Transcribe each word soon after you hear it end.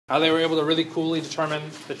How they were able to really coolly determine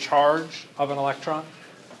the charge of an electron,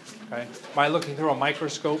 okay, by looking through a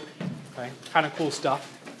microscope. Okay, kind of cool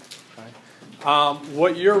stuff. Okay.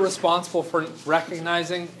 What you're responsible for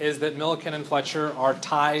recognizing is that Millikan and Fletcher are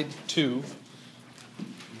tied to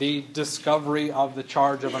the discovery of the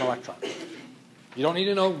charge of an electron. You don't need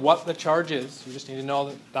to know what the charge is. You just need to know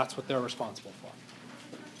that that's what they're responsible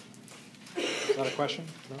for. Is that a question?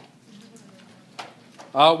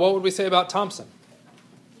 No? What would we say about Thomson?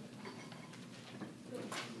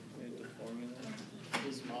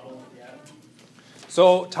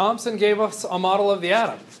 So Thomson gave us a model of the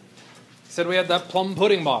atom. He said we had that plum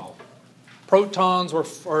pudding model. Protons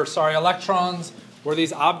electrons were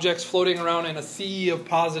these objects floating around in a sea of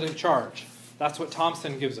positive charge. That's what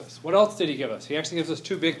Thomson gives us. What else did he give us? He actually gives us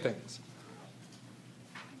two big things.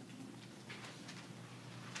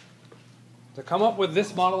 To come up with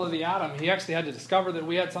this model of the atom, he actually had to discover that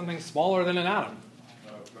we had something smaller than an atom.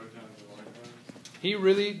 Protons and electrons? He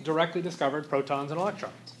really directly discovered protons and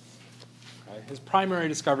electrons. Okay. His primary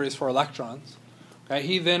discovery is for electrons. Okay.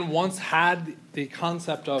 He then, once had the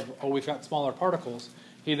concept of, oh, we've got smaller particles,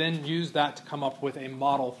 he then used that to come up with a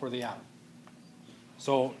model for the atom.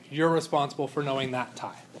 So you're responsible for knowing that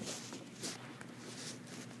tie.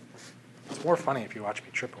 It's more funny if you watch me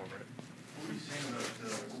trip over it. What were you saying about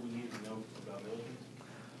what we need to know about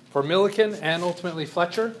Millikan? For Millikan and ultimately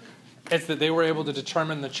Fletcher, it's that they were able to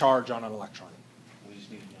determine the charge on an electron. We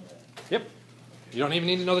just need to know that. Yep. You don't even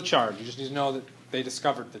need to know the charge. You just need to know that they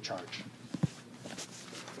discovered the charge.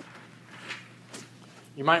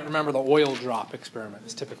 You might remember the oil drop experiment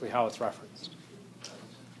is typically how it's referenced.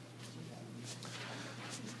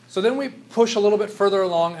 So then we push a little bit further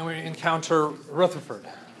along and we encounter Rutherford.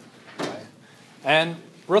 Okay. And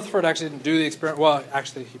Rutherford actually didn't do the experiment. Well,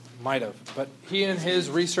 actually he might have. But he and his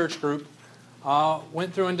research group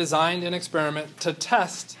went through and designed an experiment to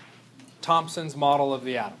test Thomson's model of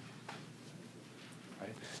the atom.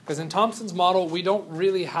 Because in Thomson's model, we don't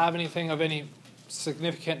really have anything of any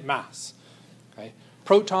significant mass. Okay?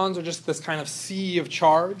 Protons are just this kind of sea of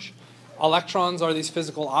charge. Electrons are these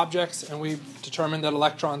physical objects, and we've determined that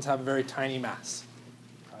electrons have a very tiny mass.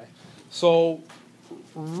 Okay? So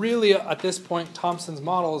really, at this point, Thomson's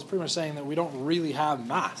model is pretty much saying that we don't really have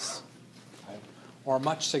mass, okay, or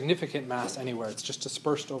much significant mass anywhere. It's just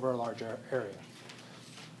dispersed over a larger area.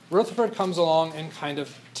 Rutherford comes along and kind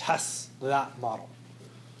of tests that model.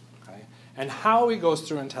 And how he goes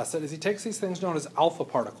through and tests it is he takes these things known as alpha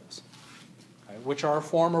particles, okay, which are a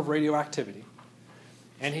form of radioactivity.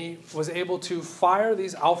 And he was able to fire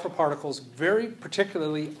these alpha particles very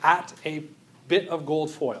particularly at a bit of gold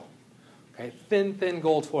foil. Okay, thin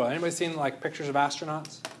gold foil. Anybody seen like pictures of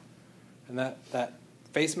astronauts? And that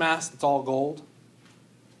face mask, it's all gold?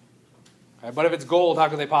 Okay, but if it's gold, how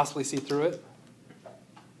could they possibly see through it?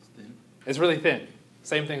 It's thin. It's really thin.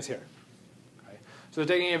 Same thing's here. So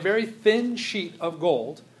they're taking a very thin sheet of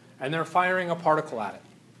gold, and they're firing a particle at it.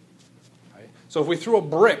 Okay? So if we threw a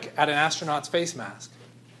brick at an astronaut's face mask,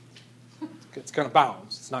 it's going to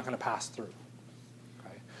bounce. It's not going to pass through.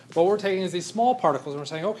 Okay? But what we're taking is these small particles, and we're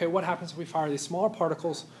saying, okay, what happens if we fire these smaller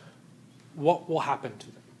particles? What will happen to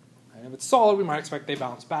them? And if it's solid, we might expect they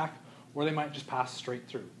bounce back, or they might just pass straight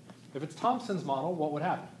through. If it's Thomson's model, what would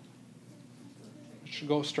happen? It should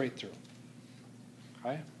go straight through.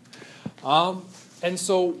 Okay? And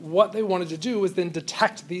so what they wanted to do was then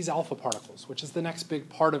detect these alpha particles, which is the next big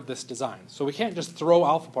part of this design. So we can't just throw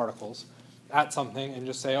alpha particles at something and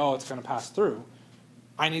just say, oh, it's going to pass through.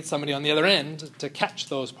 I need somebody on the other end to catch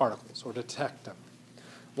those particles or detect them.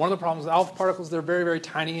 One of the problems with alpha particles, they're very, very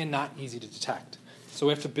tiny and not easy to detect. So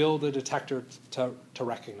we have to build a detector to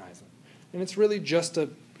recognize them. And it's really just a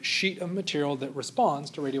sheet of material that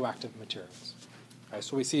responds to radioactive materials. Okay,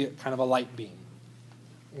 so we see kind of a light beam,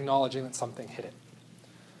 acknowledging that something hit it.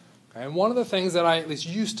 Okay, and one of the things that I at least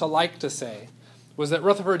used to like to say was that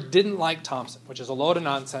Rutherford didn't like Thomson, which is a load of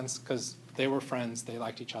nonsense because they were friends, they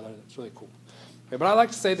liked each other, that's really cool. Okay, but I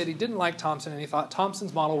like to say that he didn't like Thomson and he thought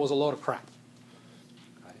Thomson's model was a load of crap.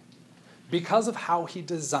 Okay, because of how he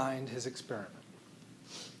designed his experiment.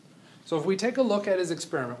 So if we take a look at his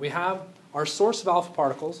experiment, we have our source of alpha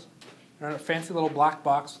particles, and a fancy little black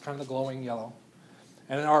box, kind of the glowing yellow,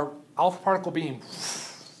 and our alpha particle beam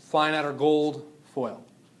flying at our gold foil.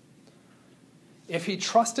 If he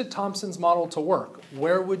trusted Thomson's model to work,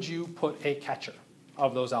 where would you put a catcher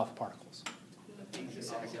of those alpha particles?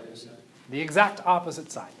 The exact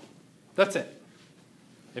opposite side. That's it.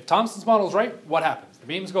 If Thomson's model is right, what happens? The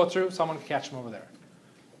beams go through, someone can catch them over there.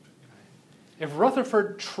 If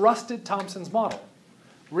Rutherford trusted Thomson's model,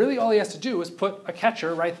 really all he has to do is put a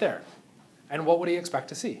catcher right there. And what would he expect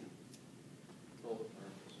to see?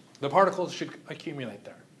 The particles should accumulate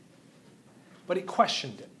there. But he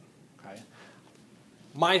questioned it. Okay?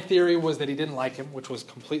 My theory was that he didn't like him, which was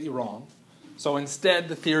completely wrong. So instead,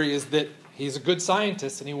 the theory is that he's a good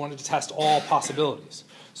scientist and he wanted to test all possibilities.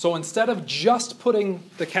 So instead of just putting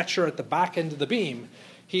the catcher at the back end of the beam,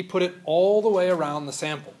 he put it all the way around the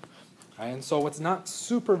sample. Okay? And so it's not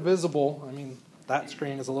super visible. I mean, that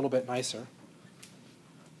screen is a little bit nicer.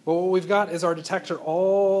 But what we've got is our detector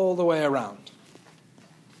all the way around.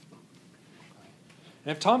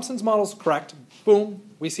 And if Thomson's model is correct, boom,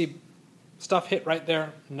 we see stuff hit right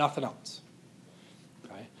there, nothing else.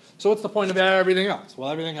 Okay? So what's the point of everything else? Well,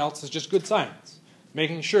 everything else is just good science,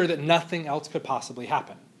 making sure that nothing else could possibly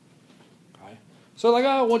happen. Okay? So like,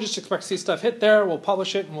 oh, we'll just expect to see stuff hit there, we'll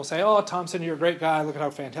publish it, and we'll say, oh, Thomson, you're a great guy, look at how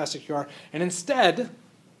fantastic you are. And instead,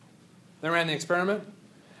 they ran the experiment,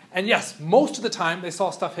 and yes, most of the time they saw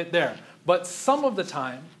stuff hit there, but some of the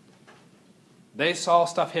time they saw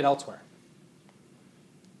stuff hit elsewhere.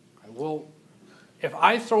 Well, if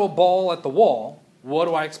I throw a ball at the wall, what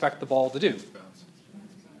do I expect the ball to do?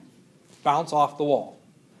 Bounce off the wall.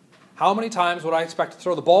 How many times would I expect to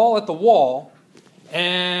throw the ball at the wall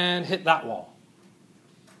and hit that wall?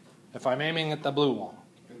 If I'm aiming at the blue wall.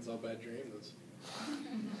 Depends how bad your aim is.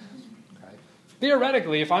 Okay.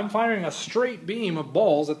 Theoretically, if I'm firing a straight beam of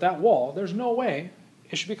balls at that wall, there's no way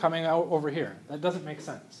it should be coming out over here. That doesn't make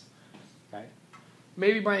sense. Okay.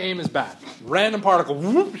 Maybe my aim is bad. Random particle,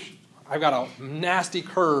 whoosh, I've got a nasty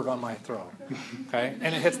curve on my throw, okay,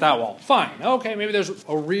 and it hits that wall. Fine, okay, maybe there's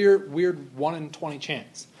a weird 1 in 20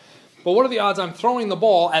 chance. But what are the odds I'm throwing the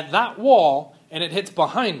ball at that wall and it hits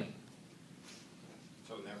behind me?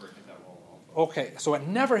 So it never hit that wall at all. Okay, so it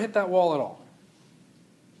never hit that wall at all.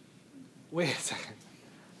 Wait a second.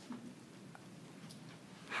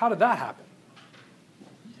 How did that happen?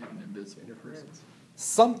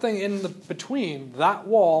 Something in the between that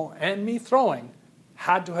wall and me throwing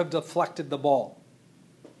had to have deflected the ball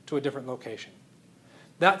to a different location.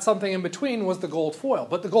 That something in between was the gold foil.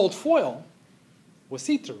 But the gold foil was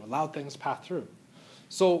see-through, allowed things to pass through.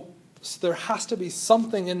 So there has to be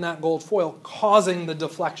something in that gold foil causing the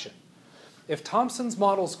deflection. If Thomson's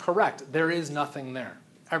model is correct, there is nothing there.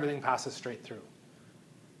 Everything passes straight through.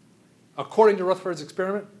 According to Rutherford's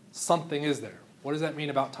experiment, something is there. What does that mean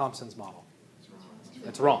about Thomson's model?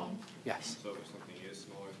 It's wrong. Yes. So if something is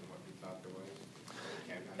smaller than what we thought there was, it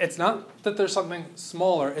can't happen. It's not that there's something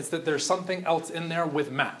smaller, it's that there's something else in there with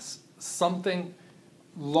mass. Something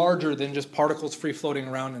larger than just particles free floating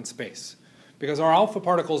around in space. Because our alpha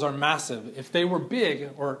particles are massive. If they were big,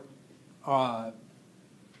 or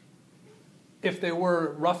if they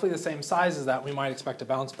were roughly the same size as that, we might expect a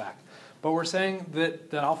bounce back. But we're saying that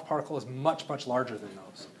the alpha particle is much, much larger than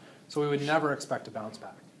those. So we would never expect a bounce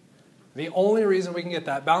back. The only reason we can get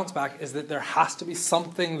that bounce back is that there has to be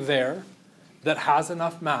something there that has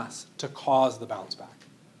enough mass to cause the bounce back.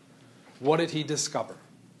 What did he discover?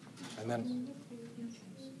 And then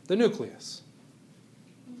the nucleus.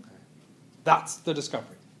 Okay. That's the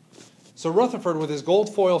discovery. So Rutherford, with his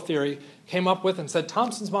gold foil theory, came up with and said,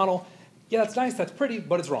 Thomson's model, yeah, that's nice, that's pretty,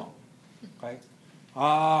 but it's wrong. Okay?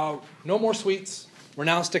 No more sweets. We're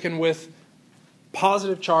now sticking with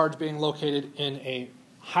positive charge being located in a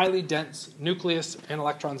highly dense nucleus and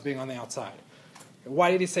electrons being on the outside.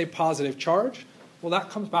 Why did he say positive charge? Well,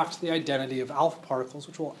 that comes back to the identity of alpha particles,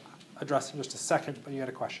 which we'll address in just a second, but you had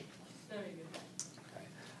a question. Very good. Okay.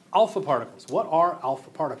 Alpha particles. What are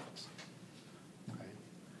alpha particles? Okay.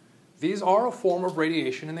 These are a form of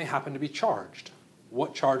radiation and they happen to be charged.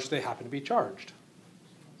 What charge do they happen to be charged?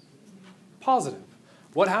 Positive.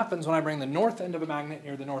 What happens when I bring the north end of a magnet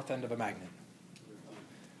near the north end of a magnet?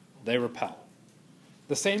 They repel.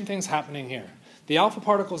 The same thing's happening here. The alpha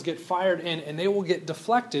particles get fired in and they will get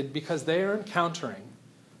deflected because they are encountering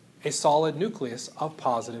a solid nucleus of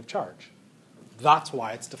positive charge. That's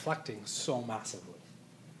why it's deflecting so massively.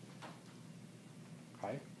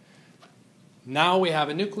 Okay? Now we have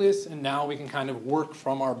a nucleus and now we can kind of work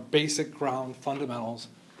from our basic ground fundamentals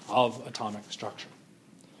of atomic structure.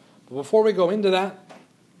 But before we go into that,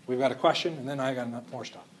 we've got a question and then I got more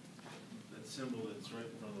stuff. That symbol that's right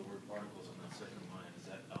in front of the word particles on that second line, is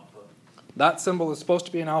that alpha? That symbol is supposed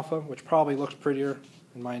to be an alpha, which probably looks prettier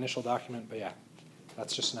in my initial document, but yeah,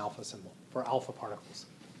 that's just an alpha symbol for alpha particles.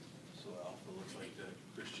 So alpha looks like the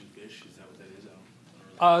Christian fish, is that what that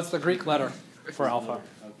is? It's the Greek letter for alpha.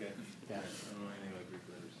 Okay. Yeah. I don't know anything about Greek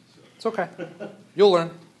letters. So. It's okay. You'll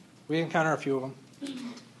learn. We encounter a few of them.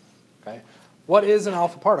 Okay. What is an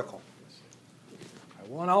alpha particle? Okay.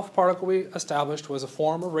 Well, an alpha particle we established was a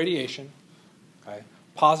form of radiation, okay,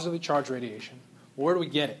 positively charged radiation. Where do we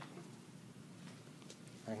get it?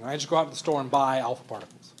 Can I just go out to the store and buy alpha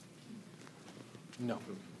particles? No.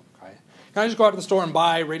 Okay. Can I just go out to the store and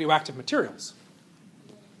buy radioactive materials?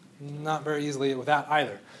 Not very easily with that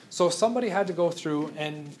either. So somebody had to go through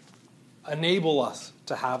and enable us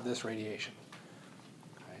to have this radiation.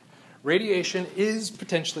 Okay. Radiation is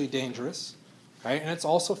potentially dangerous, okay, and it's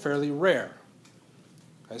also fairly rare.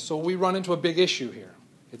 Okay, so we run into a big issue here.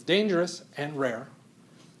 It's dangerous and rare.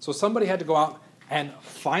 So somebody had to go out and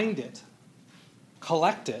find it,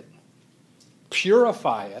 collect it,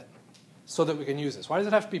 purify it, so that we can use this. Why does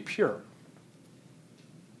it have to be pure?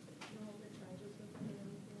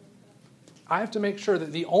 I have to make sure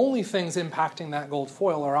that the only things impacting that gold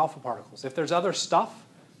foil are alpha particles. If there's other stuff,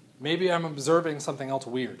 maybe I'm observing something else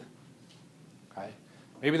weird. Okay?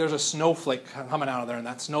 Maybe there's a snowflake coming out of there, and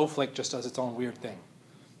that snowflake just does its own weird thing.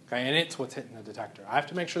 Okay? And it's what's hitting the detector. I have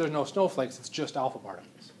to make sure there's no snowflakes, it's just alpha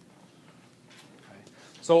particles. Okay?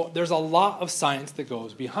 So there's a lot of science that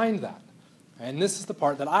goes behind that. And this is the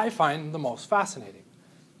part that I find the most fascinating.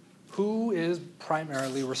 Who is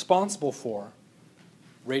primarily responsible for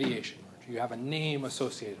radiation? Do you have a name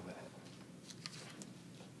associated with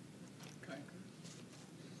it?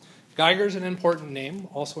 Geiger's an important name,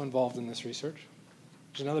 also involved in this research.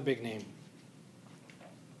 There's another big name.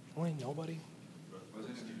 Only nobody?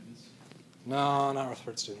 Rutherford students? No, not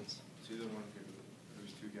Rutherford students. So you're the one who,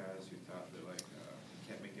 there's two guys who thought that, like, you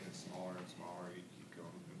can't make it smaller and smaller, you keep going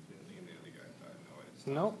infinitely, and the other guy thought, no, it's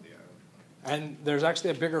not. No. Yeah. And there's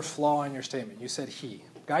actually a bigger flaw in your statement. You said he.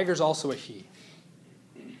 Geiger's also a he.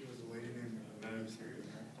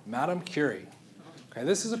 Madame Curie. Okay,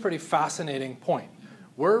 this is a pretty fascinating point.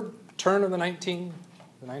 We're turn of the 1900s,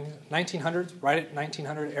 right at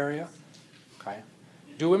 1900 area. Okay.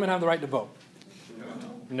 Do women have the right to vote?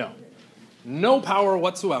 No. No power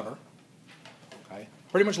whatsoever. Okay.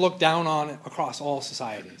 Pretty much looked down on across all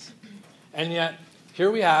societies. And yet,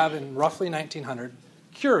 here we have in roughly 1900,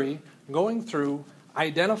 Curie going through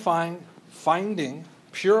identifying, finding,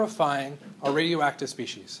 purifying a radioactive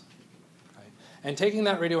species. And taking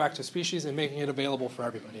that radioactive species and making it available for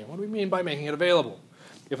everybody. And what do we mean by making it available?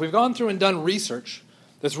 If we've gone through and done research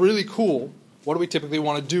that's really cool, what do we typically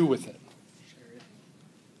want to do with it?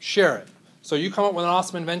 Share it. So you come up with an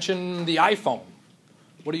awesome invention, the iPhone.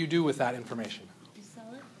 What do you do with that information? You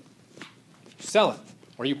sell it? You sell it.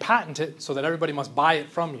 Or you patent it so that everybody must buy it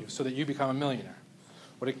from you so that you become a millionaire.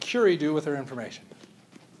 What did Curie do with her information?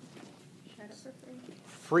 Share it for free.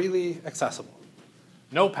 Freely accessible.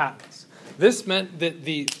 No patents. This meant that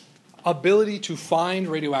the ability to find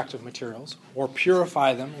radioactive materials or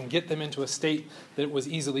purify them and get them into a state that was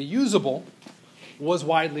easily usable was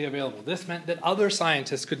widely available. This meant that other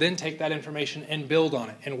scientists could then take that information and build on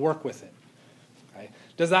it and work with it. Okay.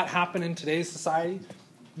 Does that happen in today's society?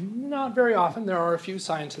 Not very often. There are a few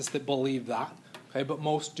scientists that believe that, okay, but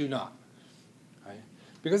most do not. Okay.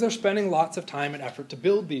 Because they're spending lots of time and effort to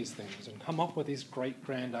build these things and come up with these great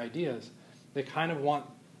grand ideas. They kind of want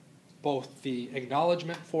both the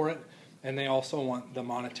acknowledgement for it, and they also want the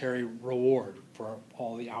monetary reward for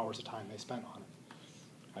all the hours of time they spent on it.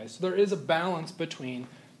 Okay, so there is a balance between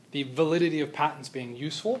the validity of patents being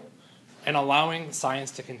useful and allowing science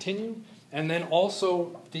to continue, and then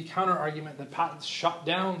also the counter-argument that patents shut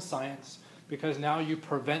down science because now you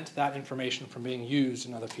prevent that information from being used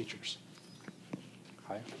in other features.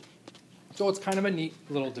 Okay? So it's kind of a neat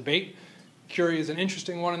little debate. Curie is an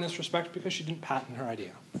interesting one in this respect because she didn't patent her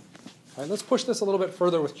idea. All right, let's push this a little bit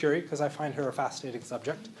further with Curie because I find her a fascinating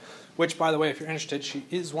subject, which, by the way, if you're interested, she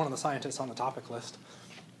is one of the scientists on the topic list.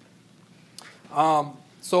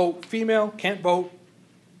 So female, can't vote,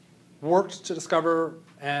 worked to discover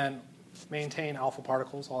and maintain alpha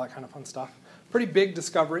particles, all that kind of fun stuff. Pretty big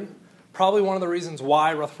discovery. Probably one of the reasons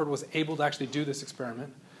why Rutherford was able to actually do this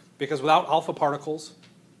experiment, because without alpha particles,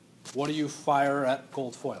 what do you fire at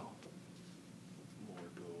gold foil?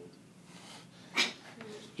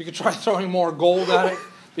 You could try throwing more gold at it.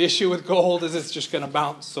 The issue with gold is it's just going to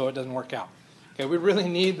bounce, so it doesn't work out. Okay, we really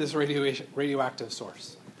need this radioactive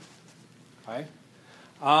source. Okay?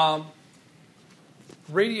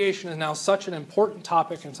 Radiation is now such an important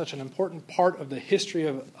topic and such an important part of the history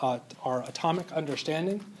of our atomic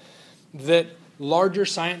understanding that larger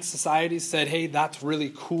science societies said, hey, that's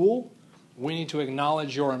really cool. We need to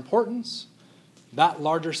acknowledge your importance. That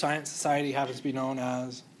larger science society happens to be known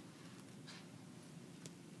as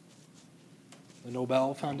the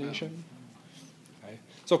Nobel Foundation. Okay.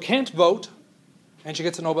 So can't vote, and she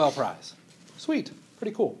gets a Nobel Prize. Sweet,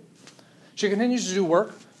 pretty cool. She continues to do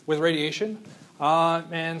work with radiation,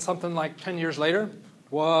 and something like 10 years later,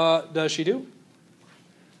 what does she do?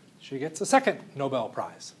 She gets a second Nobel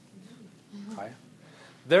Prize. Okay.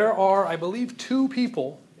 There are, I believe, 2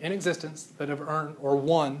 people in existence that have earned or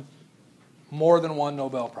won more than one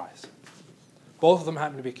Nobel Prize. Both of them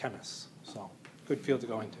happen to be chemists, so good field to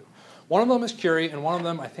go into. One of them is Curie, and one of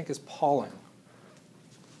them I think is Pauling.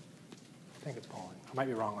 I think it's Pauling. I might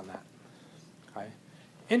be wrong on that. Okay.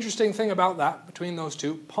 Interesting thing about that, between those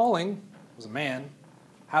two, Pauling was a man,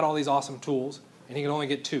 had all these awesome tools, and he could only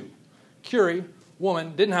get 2. Curie,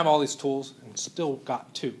 woman, didn't have all these tools and still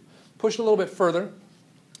got 2. Push a little bit further.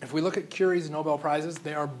 If we look at Curie's Nobel Prizes,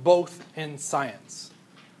 they are both in science.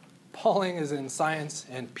 Pauling is in science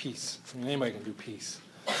and peace. I mean, anybody can do peace.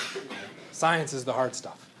 Science is the hard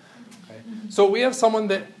stuff. Okay? So we have someone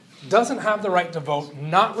that doesn't have the right to vote,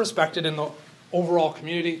 not respected in the overall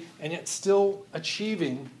community, and yet still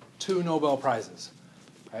achieving 2 Nobel Prizes.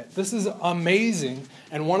 Okay? This is amazing,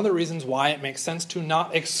 and one of the reasons why it makes sense to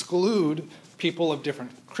not exclude people of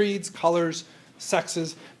different creeds, colors,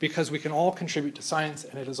 sexes, because we can all contribute to science,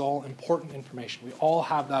 and it is all important information. We all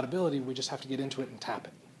have that ability. We just have to get into it and tap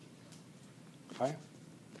it. Okay?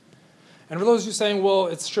 And for those of you saying, well,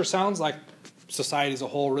 it sure sounds like society as a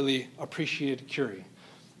whole really appreciated Curie.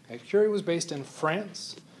 Okay? Curie was based in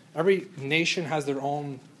France. Every nation has their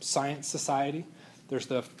own science society. There's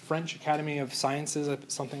the French Academy of Sciences,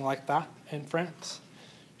 something like that, in France.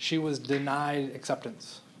 She was denied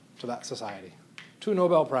acceptance to that society. 2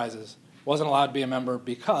 Nobel Prizes. Wasn't allowed to be a member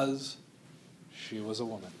because she was a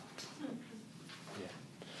woman. Yeah.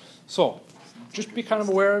 So, just be kind of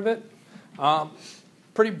aware of it.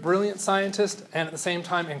 Pretty brilliant scientist, and at the same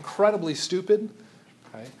time incredibly stupid.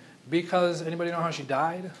 Okay? Because, anybody know how she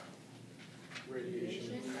died?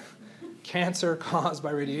 Radiation. Cancer caused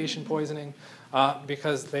by radiation poisoning,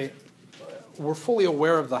 because they were fully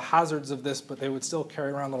aware of the hazards of this, but they would still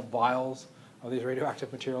carry around little vials of these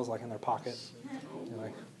radioactive materials like in their pocket. You're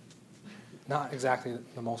like, not exactly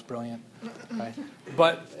the most brilliant. Okay?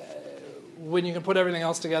 But when you can put everything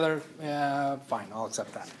else together, fine, I'll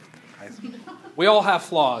accept that. Okay? We all have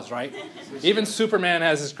flaws, right? Even Superman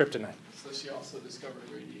has his kryptonite. So she also discovered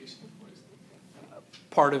radiation poisoning.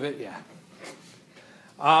 Part of it, yeah.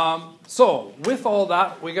 So, with all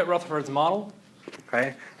that, we get Rutherford's model,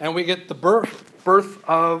 okay, and we get the birth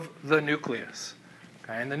of the nucleus,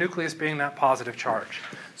 okay, and the nucleus being that positive charge.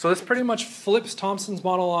 So this pretty much flips Thomson's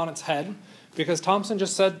model on its head, because Thomson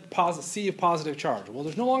just said sea of positive charge. Well,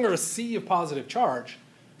 there's no longer a sea of positive charge.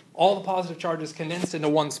 All the positive charge is condensed into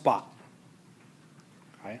one spot,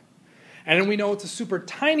 okay, and then we know it's a super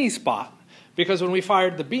tiny spot, because when we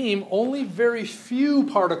fired the beam, only very few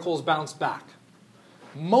particles bounced back.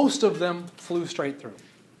 Most of them flew straight through.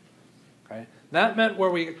 Okay? That meant where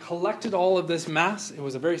we collected all of this mass, it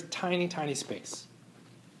was a very tiny, tiny space.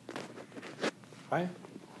 Okay?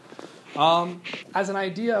 As an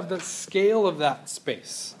idea of the scale of that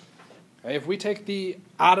space, okay, if we take the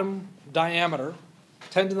atom diameter,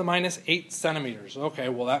 10 to the minus 8 centimeters. Okay,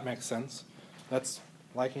 well, that makes sense. That's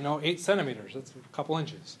like, 8 centimeters. That's a couple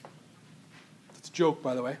inches. That's a joke,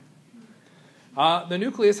 by the way. The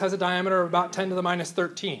nucleus has a diameter of about 10 to the minus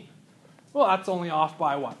 13. Well, that's only off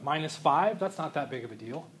by what? Minus 5? That's not that big of a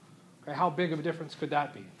deal. Okay, how big of a difference could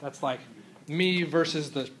that be? That's like me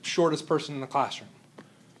versus the shortest person in the classroom.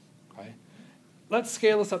 Okay? Let's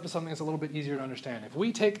scale this up to something that's a little bit easier to understand. If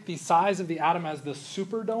we take the size of the atom as the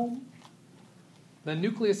superdome, the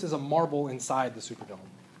nucleus is a marble inside the superdome.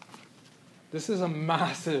 This is a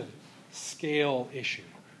massive scale issue.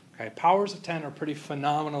 Okay, powers of 10 are pretty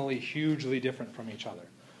phenomenally, hugely different from each other.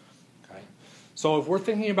 Okay? So if we're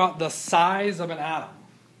thinking about the size of an atom,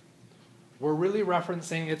 we're really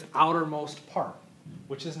referencing its outermost part,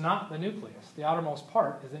 which is not the nucleus. The outermost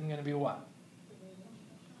part is then going to be what?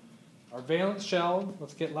 Our valence shell,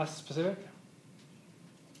 let's get less specific.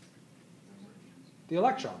 The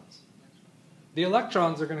electrons. The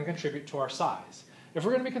electrons are going to contribute to our size. If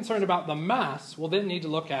we're going to be concerned about the mass, we'll then need to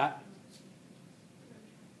look at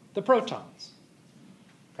the protons,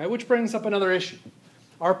 okay, which brings up another issue.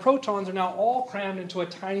 Our protons are now all crammed into a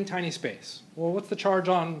tiny, tiny space. Well, what's the charge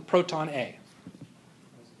on proton A?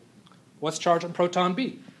 What's the charge on proton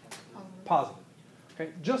B? Positive.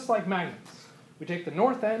 Okay, just like magnets. We take the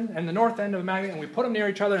north end and the north end of a magnet and we put them near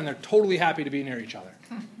each other and they're totally happy to be near each other.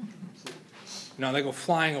 No, they go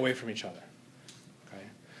flying away from each other. Okay?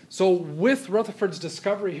 So with Rutherford's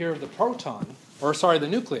discovery here of the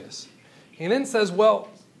nucleus, he then says, well,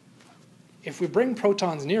 if we bring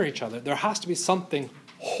protons near each other, there has to be something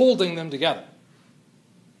holding them together.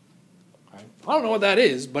 Okay? I don't know what that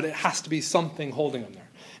is, but it has to be something holding them there.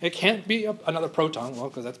 It can't be another proton, well,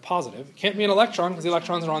 because that's positive. It can't be an electron, because the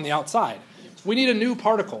electrons are on the outside. We need a new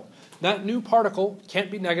particle. That new particle can't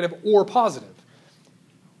be negative or positive.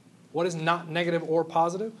 What is not negative or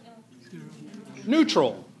positive?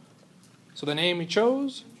 Neutral. So the name he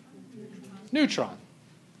chose? neutron.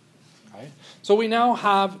 Okay? So we now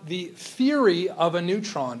have the theory of a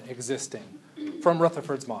neutron existing from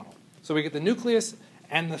Rutherford's model. So we get the nucleus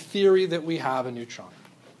and the theory that we have a neutron.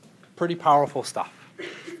 Pretty powerful stuff.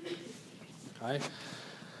 Okay?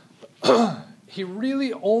 He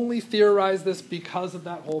really only theorized this because of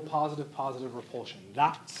that whole positive-positive repulsion.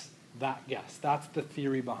 That's that guess. That's the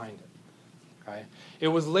theory behind it. Okay? It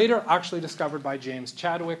was later actually discovered by James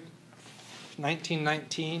Chadwick,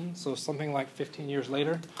 1919, so something like 15 years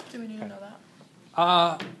later. Do we need to know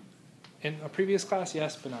that? In a previous class,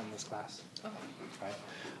 yes, but not in this class. Okay.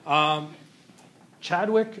 Okay.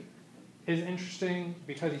 Chadwick is interesting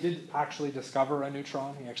because he did actually discover a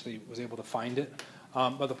neutron. He actually was able to find it.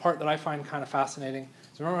 But the part that I find kind of fascinating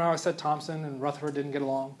is, remember how I said Thomson and Rutherford didn't get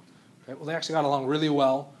along? Okay, well, they actually got along really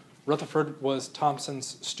well. Rutherford was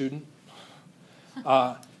Thomson's student.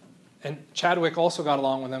 And Chadwick also got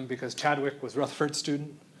along with him because Chadwick was Rutherford's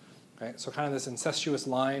student. Okay, so kind of this incestuous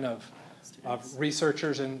line of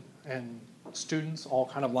researchers and students all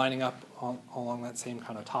kind of lining up along that same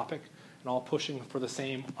kind of topic and all pushing for the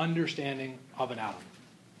same understanding of an atom.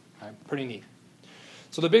 Okay, pretty neat.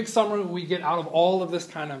 So the big summary we get out of all of this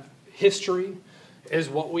kind of history is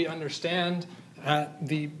what we understand at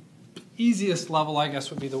the easiest level, I guess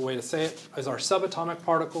would be the way to say it, is our subatomic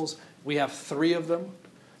particles. We have 3 of them.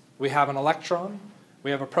 We have an electron,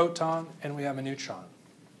 we have a proton, and we have a neutron.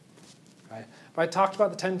 Okay. Have I talked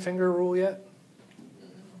about the 10-finger rule yet?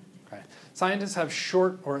 Okay. Scientists have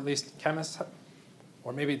short, or at least chemists,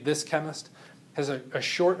 or maybe this chemist, has a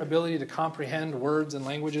short ability to comprehend words and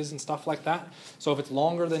languages and stuff like that. So if it's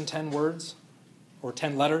longer than 10 words or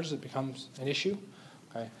 10 letters, it becomes an issue.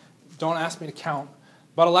 Okay. Don't ask me to count.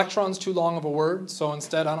 But electron's too long of a word, so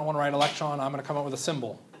instead I don't want to write electron, I'm going to come up with a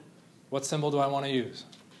symbol. What symbol do I want to use?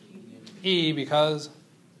 E, because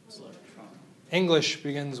English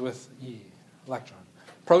begins with E, electron.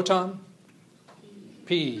 Proton,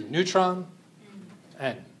 P. Neutron,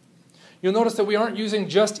 N. You'll notice that we aren't using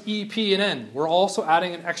just E, P, and N. We're also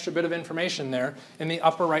adding an extra bit of information there in the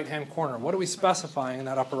upper right-hand corner. What are we specifying in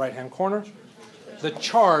that upper right-hand corner? The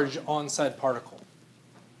charge on said particle.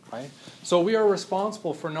 Okay? So we are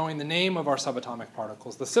responsible for knowing the name of our subatomic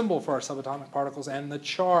particles, the symbol for our subatomic particles, and the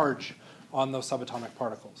charge on those subatomic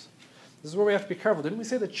particles. This is where we have to be careful. Didn't we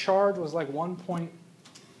say the charge was like 1 point,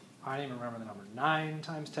 I don't even remember the number, 9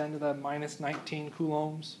 times 10 to the minus 19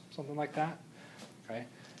 coulombs, something like that? Okay.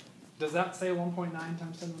 Does that say 1.9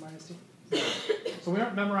 times 10 to the minus 2? So we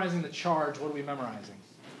aren't memorizing the charge. What are we memorizing?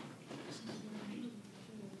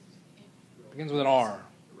 Begins with an R.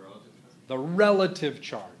 The relative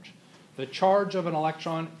charge. The charge of an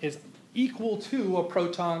electron is equal to a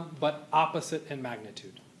proton, but opposite in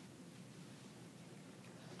magnitude.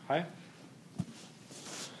 Okay?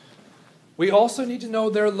 We also need to know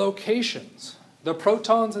their locations. The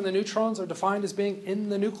protons and the neutrons are defined as being in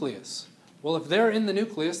the nucleus. Well, if they're in the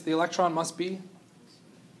nucleus, the electron must be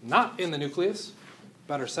not in the nucleus,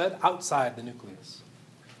 better said, outside the nucleus.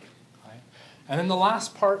 Okay? And then the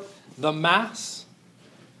last part, the mass.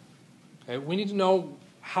 Okay, we need to know,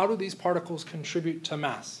 how do these particles contribute to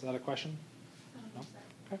mass? Is that a question? No?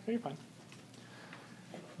 Okay, you're fine.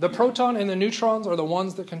 The proton and the neutrons are the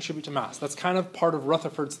ones that contribute to mass. That's kind of part of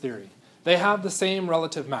Rutherford's theory. They have the same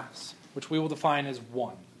relative mass, which we will define as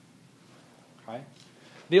 1. Okay?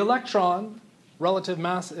 The electron relative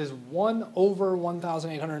mass is 1 over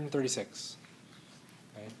 1,836.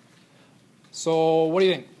 Okay? So what do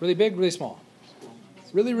you think? Really big, really small?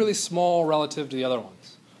 Really, really small relative to the other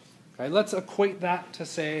ones. Okay? Let's equate that to,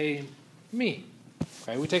 say, me.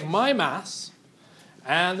 Okay? We take my mass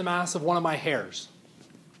and the mass of one of my hairs.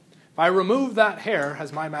 If I remove that hair,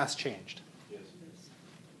 has my mass changed?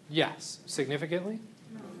 Yes. Significantly?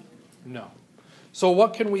 No. So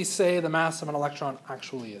what can we say the mass of an electron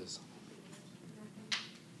actually is?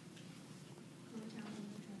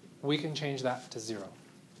 We can change that to 0.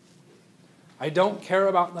 I don't care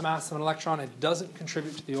about the mass of an electron. It doesn't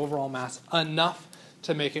contribute to the overall mass enough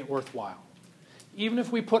to make it worthwhile. Even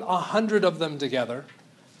if we put 100 of them together,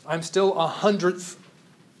 I'm still 100th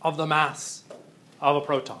of the mass of a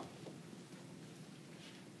proton.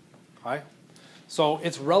 Okay? So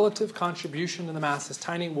its relative contribution to the mass is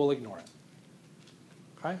tiny. We'll ignore it.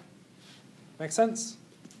 Okay? Make sense?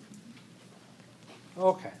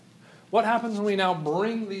 Okay. What happens when we now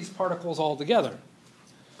bring these particles all together?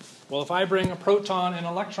 Well, if I bring a proton and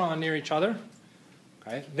electron near each other,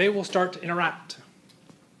 okay, they will start to interact.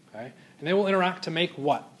 Okay? And they will interact to make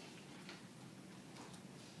what?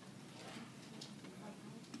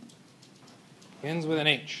 Begins with an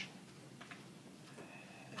H.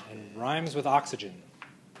 And rhymes with oxygen.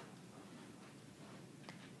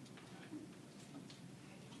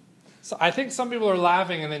 So I think some people are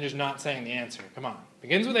laughing and then just not saying the answer. Come on.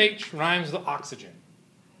 Begins with H, rhymes with oxygen.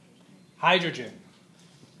 Hydrogen.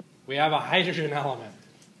 We have a hydrogen element.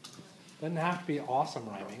 Doesn't have to be awesome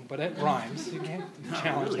rhyming, but it rhymes. You can't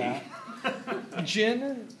challenge that. Gin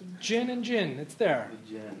and gin. It's there.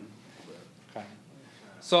 Okay.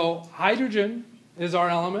 So hydrogen is our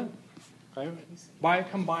element, okay, by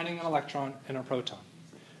combining an electron and a proton.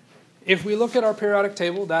 If we look at our periodic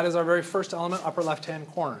table, that is our very first element, upper left-hand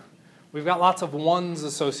corner. We've got lots of ones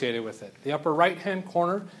associated with it. The upper right-hand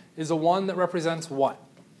corner is a 1 that represents what?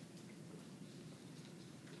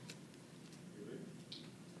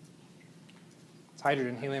 It's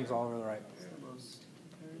hydrogen. Helium's all over the right.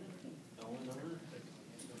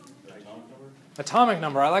 Atomic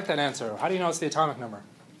number. I like that answer. How do you know it's the atomic number?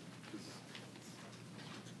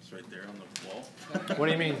 It's right there on the wall. What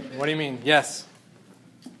do you mean? What do you mean? Yes.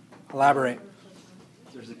 Elaborate.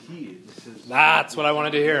 There's a key. It says That's what I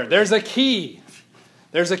wanted to hear. There's a key.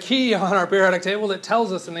 There's a key on our periodic table that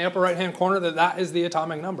tells us in the upper right-hand corner that that is the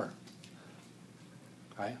atomic number.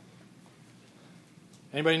 Okay.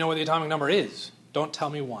 Anybody know what the atomic number is? Don't tell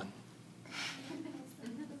me one.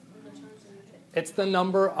 It's the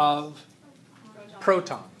number of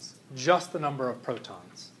protons. Just the number of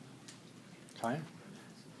protons. Okay.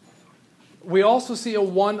 We also see a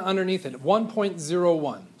 1 underneath it,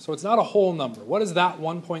 1.01. So it's not a whole number. What is that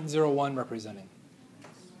 1.01 representing?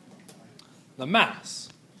 The mass.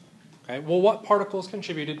 Okay. Well, what particles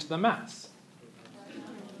contributed to the mass?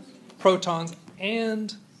 Protons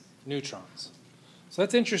and neutrons. So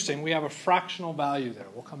that's interesting. We have a fractional value there.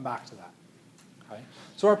 We'll come back to that. Okay.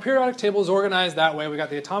 So our periodic table is organized that way. We got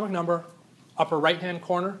the atomic number, upper right-hand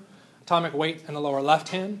corner, atomic weight in the lower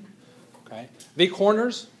left-hand. Okay. The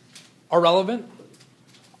corners are relevant.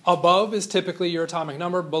 Above is typically your atomic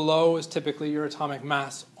number. Below is typically your atomic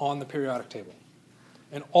mass on the periodic table.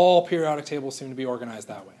 And all periodic tables seem to be organized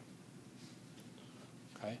that way.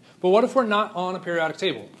 Okay. But what if we're not on a periodic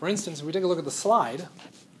table? For instance, if we take a look at the slide,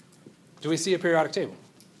 do we see a periodic table?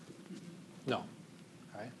 No.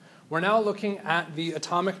 Okay. We're now looking at the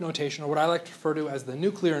atomic notation, or what I like to refer to as the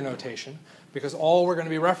nuclear notation, because all we're going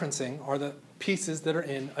to be referencing are the pieces that are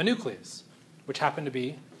in a nucleus, which happen to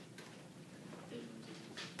be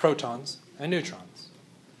protons and neutrons.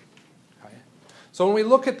 Okay. So when we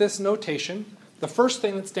look at this notation, the first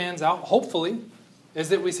thing that stands out, hopefully, is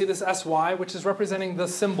that we see this SY, which is representing the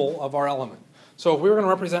symbol of our element. So if we were going to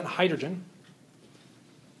represent hydrogen,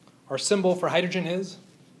 our symbol for hydrogen is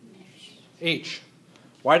H.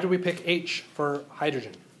 Why did we pick H for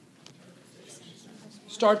hydrogen?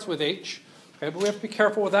 Starts with H. Okay, but we have to be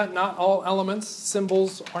careful with that. Not all elements,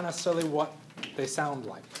 symbols, aren't necessarily what they sound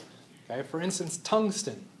like. Okay, for instance,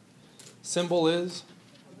 tungsten. Symbol is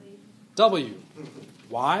W.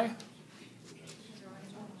 Why?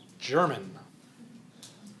 German.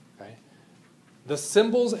 Okay. The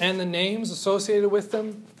symbols and the names associated with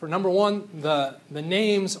them, for number one, the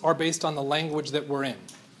names are based on the language that we're in.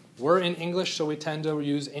 We're in English, so we tend to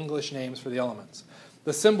use English names for the elements.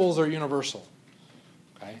 The symbols are universal.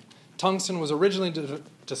 Okay. Tungsten was originally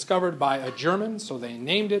discovered by a German, so they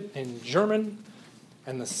named it in German,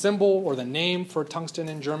 and the symbol or the name for tungsten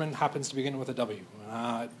in German happens to begin with a W.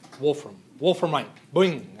 Wolfram. Wolframite.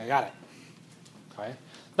 Boing. I got it. Okay.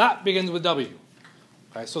 That begins with W.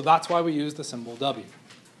 Okay, so that's why we use the symbol W.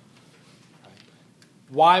 Okay.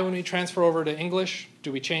 Why, when we transfer over to English,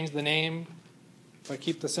 do we change the name but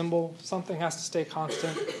keep the symbol? Something has to stay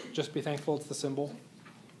constant. Just be thankful it's the symbol.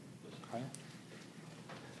 Okay.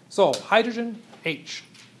 So, hydrogen, H.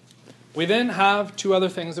 We then have two other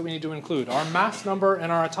things that we need to include. Our mass number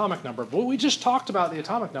and our atomic number. But we just talked about the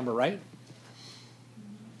atomic number, right?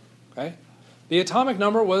 Okay. The atomic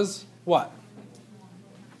number was what?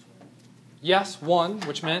 Yes, 1,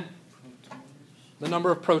 which meant the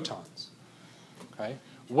number of protons. Okay.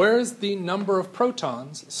 Where's the number of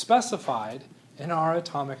protons specified in our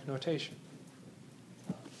atomic notation?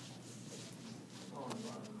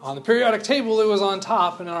 On the periodic table, it was on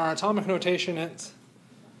top, and in our atomic notation, it's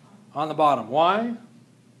on the bottom. Why?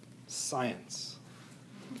 Science.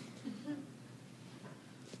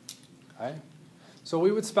 Okay. So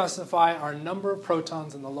we would specify our number of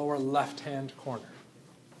protons in the lower left-hand corner.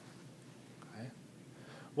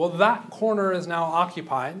 Well, that corner is now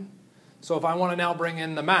occupied, so if I want to now bring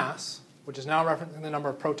in the mass, which is now referencing the number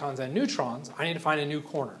of protons and neutrons, I need to find a new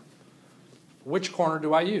corner. Which corner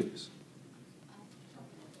do I use?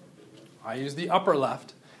 I use the upper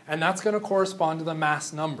left, and that's going to correspond to the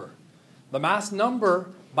mass number. The mass number,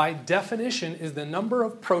 by definition, is the number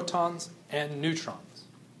of protons and neutrons.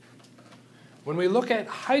 When we look at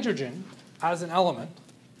hydrogen as an element,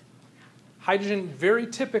 hydrogen very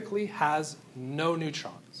typically has no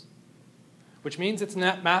neutrons, which means its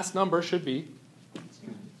net mass number should be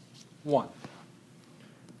 1.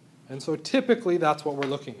 And so typically that's what we're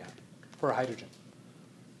looking at for hydrogen.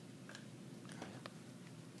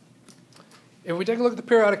 If we take a look at the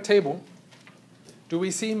periodic table, do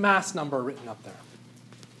we see mass number written up there?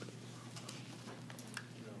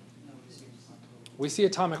 We see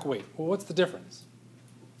atomic weight. Well, what's the difference?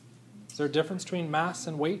 Is there a difference between mass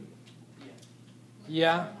and weight?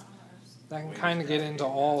 Yeah. That can kind of get into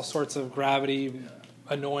all sorts of gravity,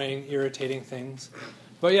 annoying, irritating things.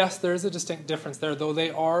 But yes, there is a distinct difference there, though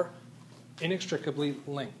they are inextricably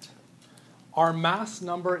linked. Our mass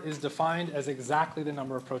number is defined as exactly the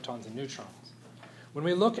number of protons and neutrons. When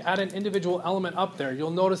we look at an individual element up there,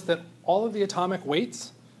 you'll notice that all of the atomic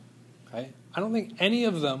weights, okay, I don't think any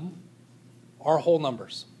of them are whole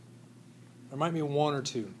numbers. There might be one or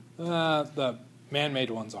two. The man-made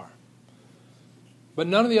ones are. But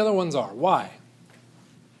none of the other ones are. Why?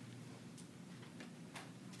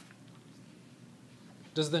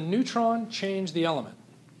 Does the neutron change the element?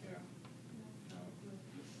 Yeah.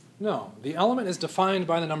 No. The element is defined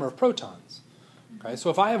by the number of protons. Okay, so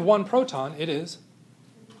if I have 1 proton, it is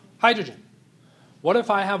hydrogen. What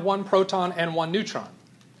if I have 1 proton and 1 neutron?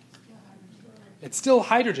 It's still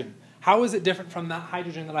hydrogen. How is it different from that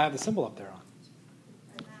hydrogen that I have the symbol up there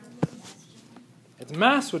on? Its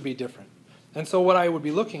mass would be different. And so what I would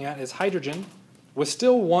be looking at is hydrogen with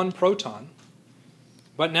still 1 proton,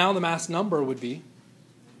 but now the mass number would be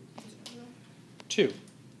 2. Okay.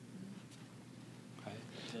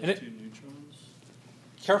 And It has 2 neutrons?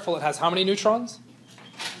 Careful, it has how many neutrons?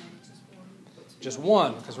 Just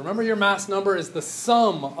 1, because remember your mass number is the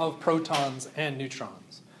sum of protons and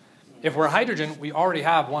neutrons. If we're hydrogen, we already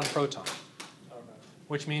have 1 proton,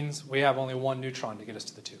 which means we have only 1 neutron to get us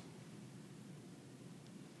to the 2.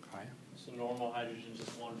 Okay. So normal hydrogen is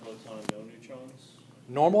just 1 proton and no neutrons?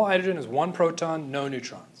 Normal hydrogen is 1 proton, no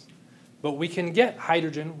neutrons. But we can get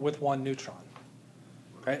hydrogen with 1 neutron.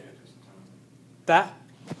 Okay? That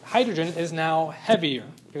hydrogen is now heavier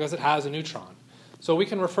because it has a neutron. So we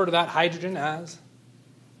can refer to that hydrogen as,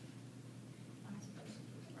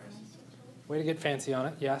 way to get fancy on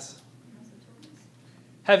it, yes,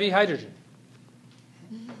 heavy hydrogen.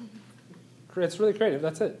 It's really creative,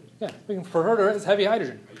 that's it. Yeah, we can refer to it as heavy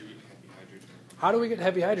hydrogen. How do we get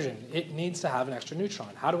heavy hydrogen? It needs to have an extra neutron.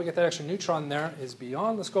 How do we get that extra neutron there is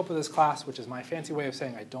beyond the scope of this class, which is my fancy way of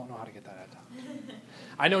saying I don't know how to get that out.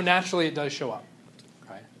 I know naturally it does show up.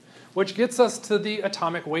 Okay? Which gets us to the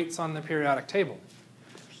atomic weights on the periodic table.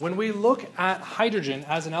 When we look at hydrogen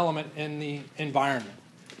as an element in the environment,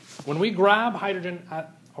 when we grab hydrogen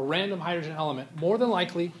at a random hydrogen element, more than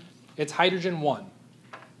likely it's hydrogen 1.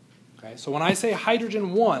 Okay? So when I say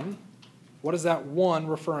hydrogen 1, what is that 1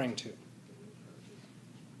 referring to?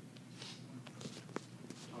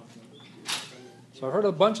 So I've heard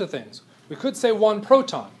a bunch of things. We could say 1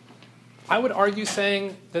 proton. I would argue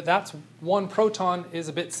saying that that's 1 proton is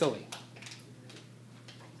a bit silly.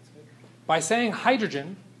 By saying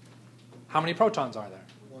hydrogen, how many protons are there?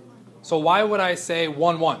 So why would I say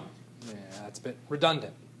 1, 1? Yeah, that's a bit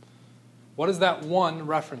redundant. What is that 1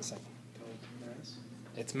 referencing?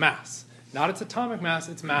 It's mass. Not its atomic mass,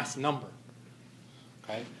 its mass number.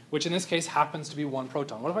 Okay? Which in this case happens to be 1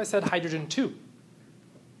 proton. What if I said hydrogen 2?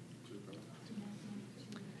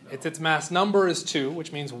 Its mass number is 2,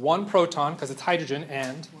 which means 1 proton, because it's hydrogen,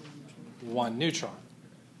 and 1 neutron.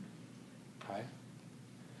 Okay?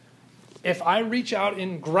 If I reach out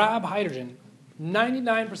and grab hydrogen,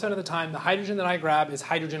 99% of the time, the hydrogen that I grab is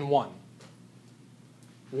hydrogen 1.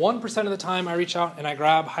 1% of the time, I reach out and I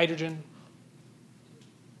grab hydrogen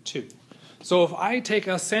 2. So if I take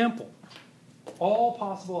a sample, all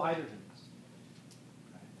possible hydrogens,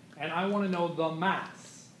 and I want to know the mass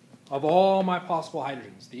of all my possible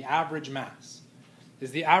hydrogens, the average mass,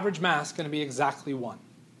 is the average mass going to be exactly 1?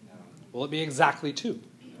 No. Will it be exactly 2?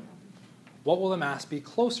 What will the mass be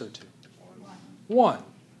closer to? 1.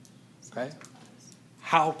 Okay?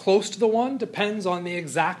 How close to the 1 depends on the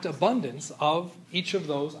exact abundance of each of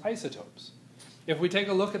those isotopes. If we take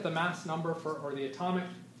a look at the mass number for, or the atomic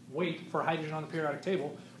weight for hydrogen on the periodic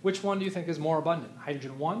table, which one do you think is more abundant?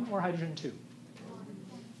 Hydrogen 1 or hydrogen 2?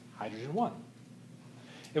 Hydrogen 1.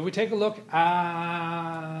 If we take a look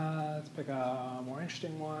at, let's pick a more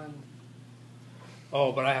interesting one.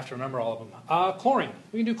 Oh, but I have to remember all of them. Chlorine.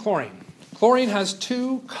 We can do chlorine. Chlorine has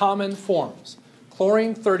 2 common forms.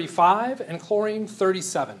 Chlorine 35 and chlorine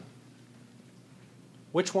 37.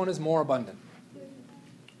 Which one is more abundant?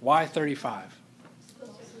 Why 35?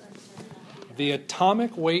 The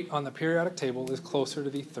atomic weight on the periodic table is closer to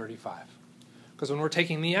the 35. Because when we're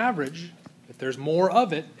taking the average, If there's more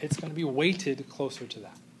of it, it's going to be weighted closer to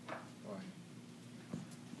that. Why?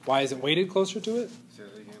 Why is it weighted closer to it? Say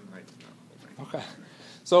that again. No. Okay.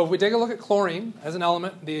 So if we take a look at chlorine as an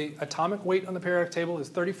element, the atomic weight on the periodic table is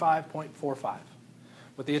 35.45.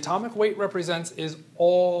 What the atomic weight represents is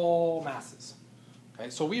all masses. Okay?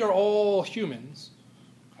 So we are all humans.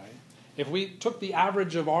 Okay? If we took the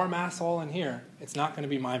average of our mass all in here, it's not going to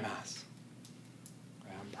be my mass.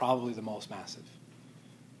 Okay? I'm probably the most massive.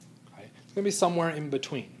 Okay? It's going to be somewhere in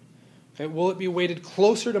between. Okay? Will it be weighted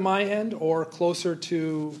closer to my end or closer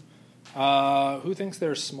to, who thinks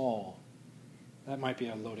they're small? That might be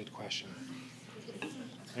a loaded question.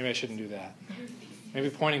 Maybe I shouldn't do that. Maybe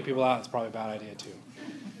pointing people out is probably a bad idea too.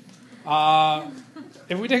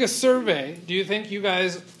 If we take a survey, do you think you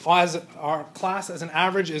guys, as our class as an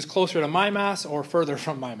average, is closer to my mass or further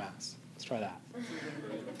from my mass? Let's try that.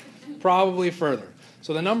 Probably further.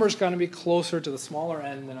 So the number is going to be closer to the smaller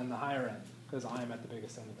end than on the higher end, because I'm at the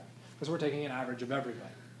biggest end of that. Because we're taking an average of everybody.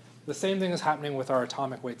 The same thing is happening with our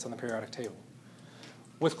atomic weights on the periodic table.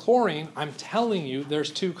 With chlorine, I'm telling you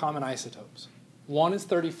there's two common isotopes. One is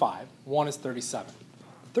 35, one is 37.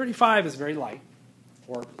 35 is very light,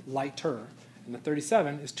 or lighter, and the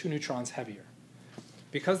 37 is 2 neutrons heavier.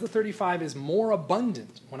 Because the 35 is more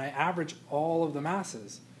abundant, when I average all of the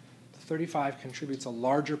masses, the 35 contributes a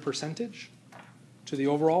larger percentage to the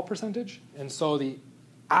overall percentage, and so the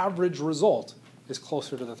average result is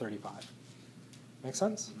closer to the 35. Make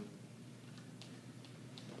sense?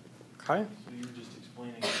 Okay? So you were just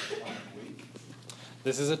explaining atomic weight?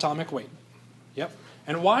 This is atomic weight. Yep.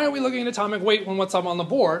 And why are we looking at atomic weight when what's up on the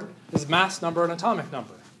board is mass number and atomic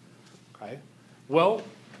number? Okay. Well,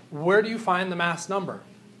 where do you find the mass number?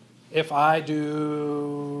 If I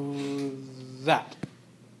do that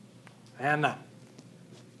and that.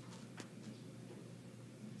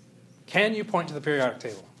 Can you point to the periodic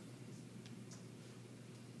table?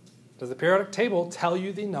 Does the periodic table tell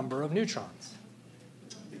you the number of neutrons?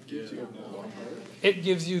 It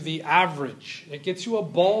gives you the average. It gets you a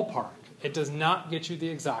ballpark. It does not get you the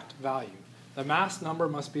exact value. The mass number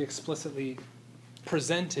must be explicitly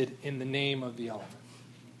presented in the name of the element.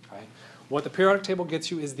 Okay? What the periodic table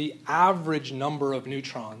gets you is the average number of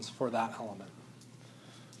neutrons for that element.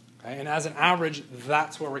 Okay? And as an average,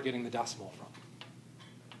 that's where we're getting the decimal from.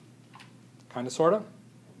 Kind of, sort of?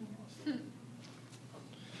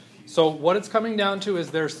 So what it's coming down to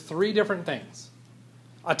is there's three different things.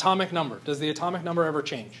 Atomic number. Does the atomic number ever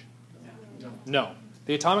change? No.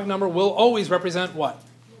 The atomic number will always represent what?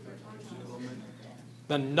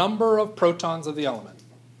 The number of protons of the element.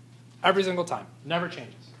 Every single time. Never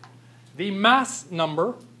changes. The mass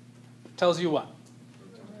number tells you what?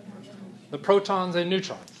 The protons and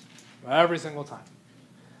neutrons. Every single time.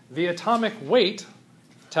 The atomic weight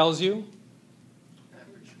tells you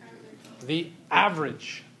the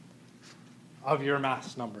average of your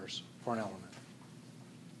mass numbers for an element.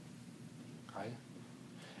 Okay?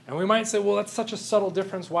 And we might say, well, that's such a subtle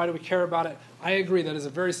difference. Why do we care about it? I agree that is a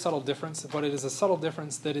very subtle difference, but it is a subtle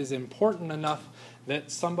difference that is important enough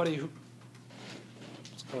that somebody who...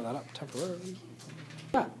 Let's cover that up temporarily.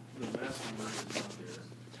 Yeah. The mass number is not there.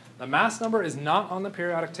 The mass number is not on the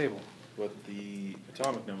periodic table. But the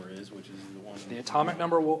atomic number is, which is the one... The atomic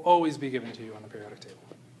number will always be given to you on the periodic table.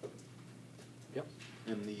 Yep.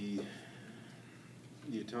 And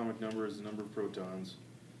the atomic number is the number of protons.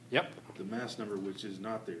 Yep. The mass number, which is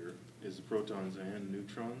not there, is the protons and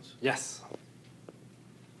neutrons. Yes.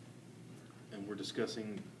 And we're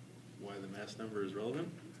discussing why the mass number is relevant?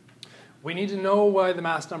 We need to know why the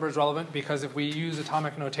mass number is relevant because if we use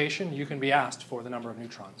atomic notation, you can be asked for the number of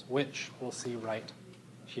neutrons, which we'll see right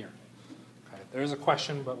here. Okay. There's a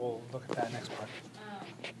question, but we'll look at that next part.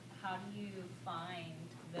 How do you find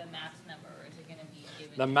the mass number? Is it going to be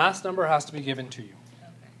given? The mass number has to be given to you,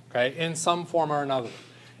 Okay. okay, in some form or another.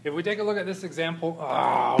 If we take a look at this example,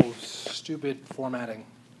 stupid formatting.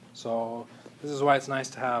 So this is why it's nice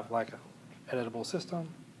to have like an editable system.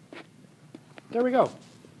 There we go.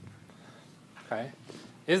 Okay.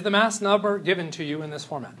 Is the mass number given to you in this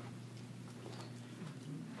format?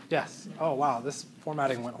 Yes. Oh, wow. This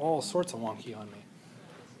formatting went all sorts of wonky on me.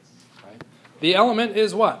 Okay. The element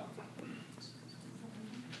is what?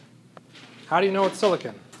 How do you know it's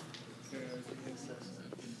silicon?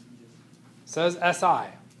 Says Si.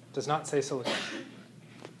 Does not say silicon.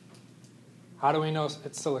 How do we know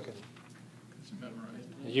it's silicon?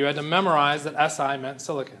 You had to memorize that Si meant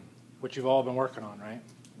silicon, which you've all been working on, right?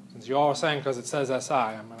 Since you all are saying because it says Si,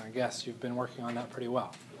 I'm going to guess you've been working on that pretty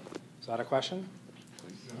well. Is that a question?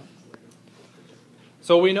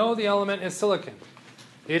 So we know the element is silicon.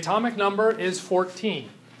 The atomic number is 14.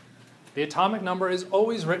 The atomic number is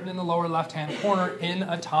always written in the lower left-hand corner in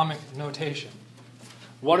atomic notation.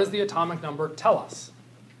 What does the atomic number tell us?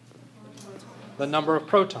 The number of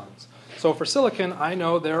protons. So for silicon, I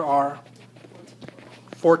know there are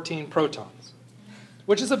 14 protons,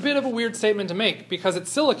 which is a bit of a weird statement to make because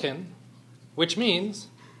it's silicon, which means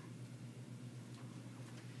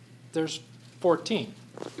there's 14.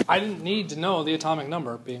 I didn't need to know the atomic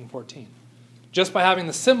number being 14. Just by having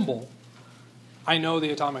the symbol, I know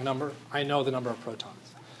the atomic number, I know the number of protons.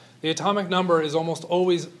 The atomic number is almost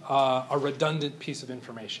always a redundant piece of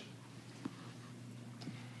information.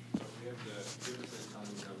 So we have the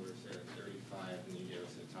atomic number set at 35, and you give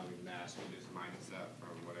us the atomic mass, we just minus that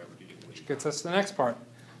from whatever to get the Which gets us to the next part.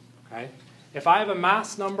 Okay? If I have a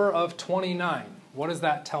mass number of 29, what does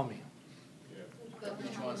that tell me?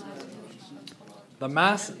 The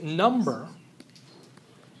mass number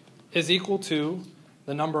is equal to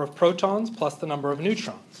the number of protons plus the number of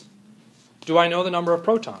neutrons. Do I know the number of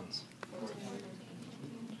protons?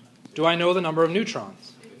 Do I know the number of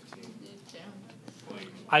neutrons?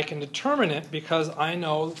 I can determine it because I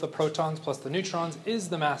know the protons plus the neutrons is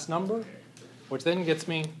the mass number, which then gets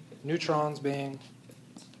me neutrons being,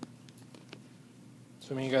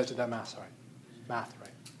 assuming you guys did that math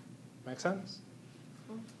right. Make sense?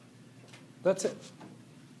 That's it.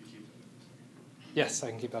 Yes, I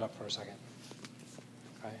can keep that up for a second.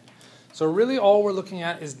 Okay. So really all we're looking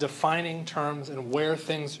at is defining terms and where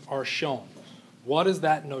things are shown. What is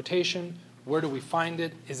that notation? Where do we find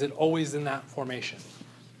it? Is it always in that formation?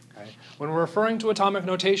 Okay. When we're referring to atomic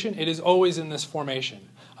notation, it is always in this formation.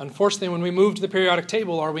 Unfortunately, when we move to the periodic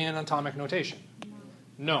table, are we in atomic notation?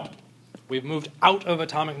 No. We've moved out of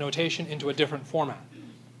atomic notation into a different format.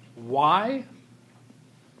 Why?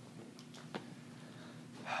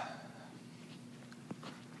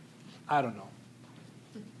 I don't know.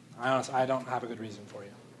 Honestly, I don't have a good reason for you.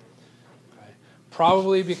 Okay.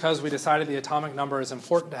 Probably because we decided the atomic number is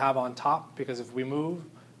important to have on top, because if we move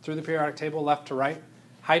through the periodic table left to right,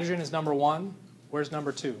 hydrogen is number 1. Where's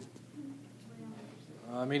number 2?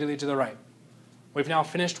 Immediately to the right. We've now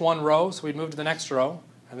finished one row, so we'd move to the next row,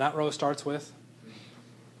 and that row starts with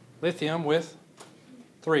lithium with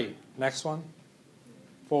 3. Next one,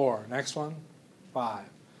 4. Next one, 5.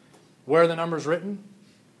 Where are the numbers written?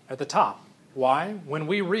 At the top. Why? When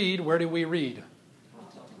we read, where do we read?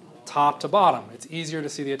 Top to bottom. It's easier to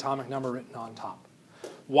see the atomic number written on top.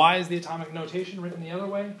 Why is the atomic notation written the other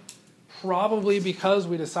way? Probably because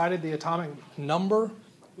we decided the atomic number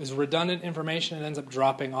is redundant information and ends up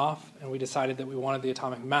dropping off, and we decided that we wanted the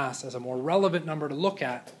atomic mass as a more relevant number to look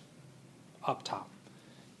at up top.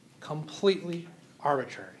 Completely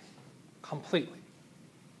arbitrary. Completely.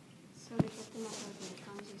 So to get the number of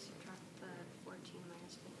neutrons, you subtract the 14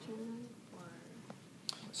 minus 15 then? Or?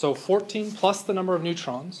 So 14 plus the number of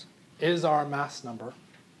neutrons is our mass number,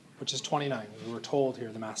 which is 29. We were told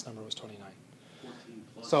here the mass number was 29. 14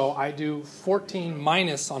 plus. So I do 14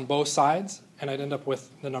 minus on both sides, and I'd end up with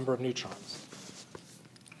the number of neutrons.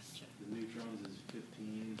 The neutrons is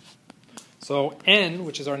 15. So n,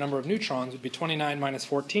 which is our number of neutrons, would be 29 minus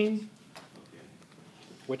 14, Okay.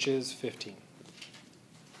 which is 15.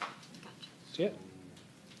 See it?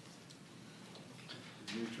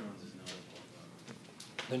 The neutrons is not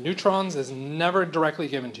The neutrons is never directly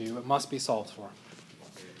given to you. It must be solved for.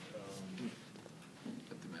 okay.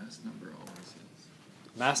 But the mass number always is.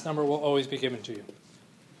 Mass number will always be given to you,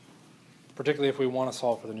 particularly if we want to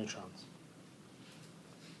solve for the neutrons.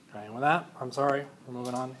 Okay, and with that, I'm sorry, we're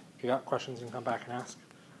moving on. If you got questions, you can come back and ask.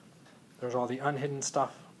 There's all the unhidden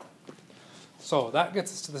stuff. So that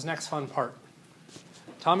gets us to this next fun part.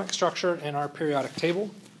 Atomic structure in our periodic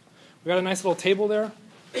table. We got a nice little table there.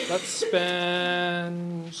 Let's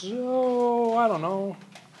spend, I don't know.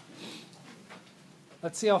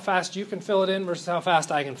 Let's see how fast you can fill it in versus how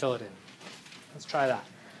fast I can fill it in. Let's try that.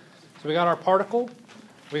 So we got our particle,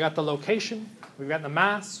 we got the location, we've got the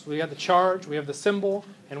mass, we got the charge, we have the symbol,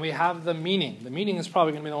 and we have the meaning. The meaning is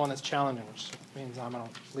probably going to be the one that's challenging, which means I'm going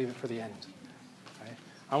to leave it for the end. Okay?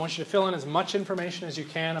 I want you to fill in as much information as you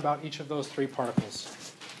can about each of those 3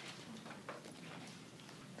 particles.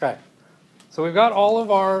 Okay, so we've got all of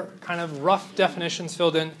our kind of rough definitions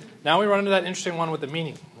filled in. Now we run into that interesting one with the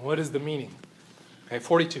meaning. What is the meaning? Okay,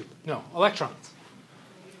 42. No, electrons.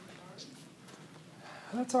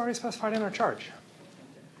 That's already specified in our charge.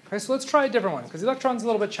 Okay, so let's try a different one, because the electron's a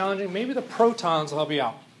little bit challenging. Maybe the protons will help you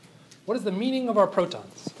out. What is the meaning of our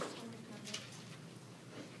protons?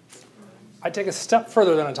 I take a step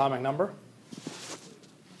further than atomic number.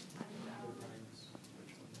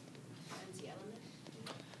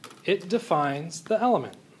 It defines the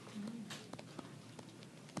element.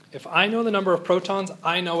 If I know the number of protons,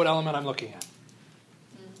 I know what element I'm looking at.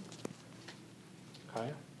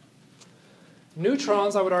 Okay.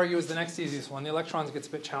 Neutrons, I would argue, is the next easiest one. The electrons gets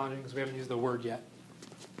a bit challenging because we haven't used the word yet.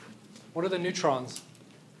 What are the neutrons?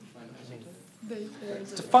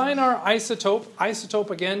 Define our isotope. Isotope,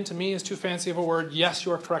 again, to me is too fancy of a word. Yes,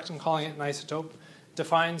 you are correct in calling it an isotope.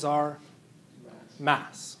 Defines our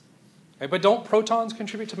mass. Okay, but don't protons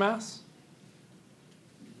contribute to mass?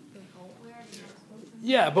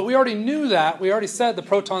 Yeah, but we already knew that. We already said the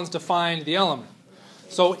protons defined the element.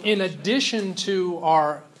 So in addition to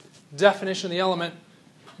our definition of the element,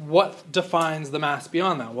 what defines the mass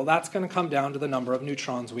beyond that? Well, that's going to come down to the number of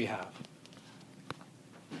neutrons we have.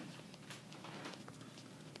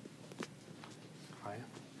 Okay.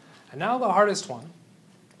 And now the hardest one,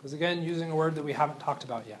 because again, using a word that we haven't talked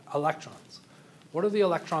about yet, electrons. What do the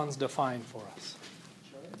electrons define for us?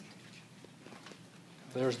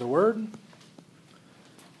 There's the word.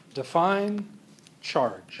 Define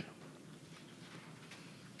charge.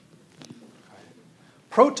 Okay.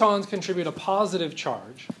 Protons contribute a positive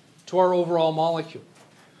charge to our overall molecule.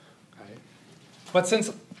 Okay. But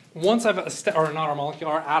since once I've or not our molecule,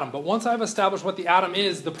 our atom, but once I've established what the atom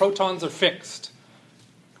is, the protons are fixed.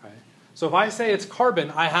 Okay. So if I say it's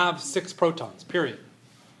carbon, I have 6 protons, period.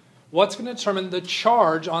 What's going to determine the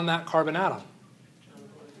charge on that carbon atom?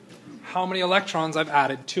 How many electrons I've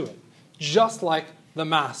added to it. Just like the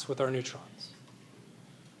mass with our neutrons.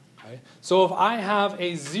 Okay? So if I have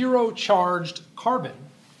a 0 charged carbon,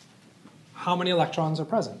 how many electrons are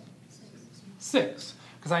present? 6.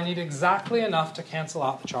 Because I need exactly enough to cancel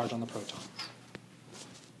out the charge on the protons.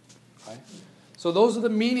 Okay? So those are the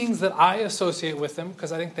meanings that I associate with them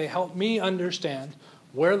because I think they help me understand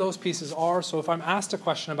where those pieces are. So if I'm asked a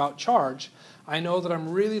question about charge, I know that I'm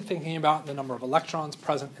really thinking about the number of electrons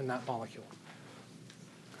present in that molecule.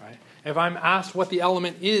 Okay? If I'm asked what the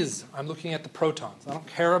element is, I'm looking at the protons. I don't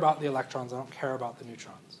care about the electrons. I don't care about the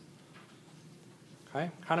neutrons.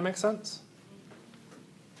 Okay? Kind of makes sense?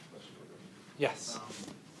 Yes.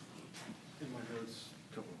 In my notes,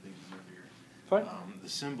 a couple of pages over here. Fine. The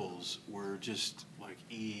symbols were just like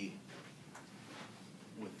E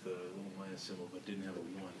with the little minus symbol, but didn't have a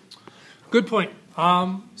 1. Good point.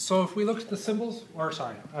 So if we look at the symbols, or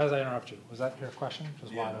sorry, as I interrupt you, was that your question?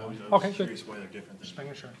 Just why the 1? Okay, good. Curious why they're different than Just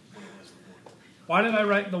making sure. what it was before. Why did I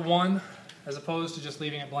write the 1 as opposed to just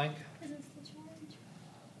leaving it blank? Because it's the charge.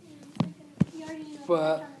 You already know the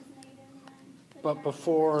But- electron is negative and But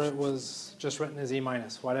before it was just written as E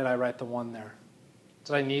minus. Why did I write the 1 there?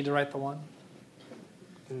 Did I need to write the 1?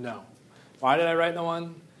 No. Why did I write the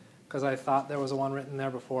 1? Because I thought there was a 1 written there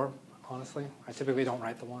before, honestly. I typically don't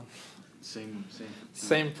write the 1. Same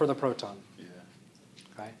for the proton. Yeah.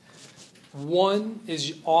 Okay. 1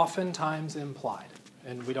 is oftentimes implied,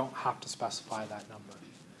 and we don't have to specify that number.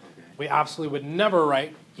 Okay. We absolutely would never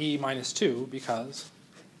write E minus 2 because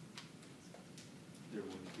There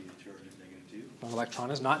wouldn't be a charge of -2. an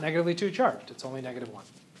electron is not negatively 2 charged. It's only -1.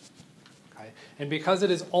 Okay? And because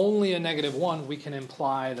it is only a -1, we can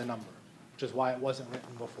imply the number, which is why it wasn't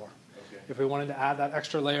written before. Okay. If we wanted to add that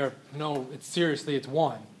extra layer, no, it's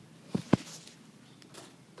 1,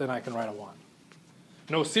 then I can write a 1.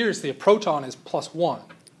 No, seriously, a proton is +1.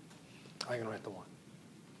 I can write the 1.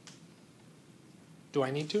 Do I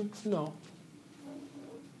need to? No.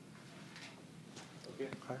 Okay.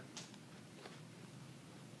 Okay.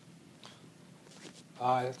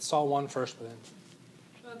 I saw 1 first, but then.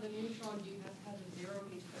 The neutron, do you have to have a 0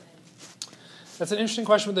 piece put in? That's an interesting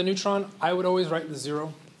question with the neutron. I would always write the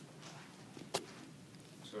 0.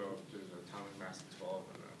 So if there's an atomic mass of 12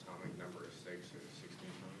 and the atomic number is 6, or 16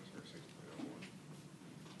 times, or 6.01?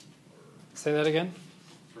 Say that again.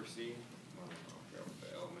 For C, I don't know what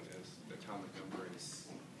the element is. The atomic number is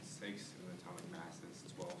 6 and the atomic mass is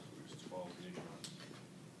 12, so there's 12 neutrons.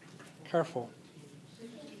 Careful.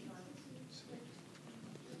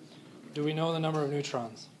 Do we know the number of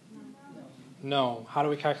neutrons? No. How do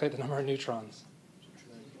we calculate the number of neutrons?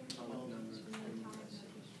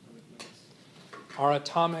 Our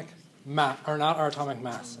atomic mass, or not our atomic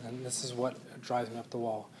mass, and this is what drives me up the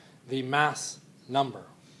wall. The mass number.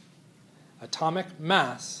 Atomic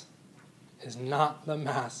mass is not the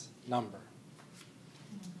mass number.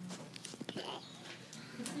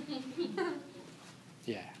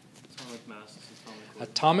 Yeah. Atomic mass is atomic weight.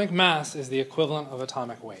 Atomic mass is the equivalent of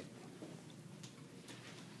atomic weight.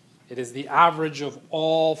 It is the average of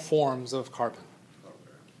all forms of carbon.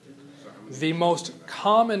 The most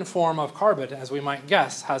common form of carbon, as we might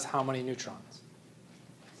guess, has how many neutrons?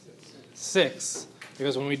 6.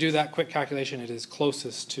 Because when we do that quick calculation, it is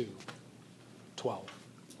closest to 12.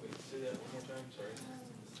 Wait, say that one more time, sorry.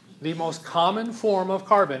 The most common form of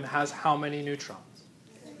carbon has how many neutrons?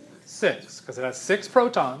 6, because it has 6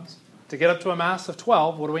 protons. To get up to a mass of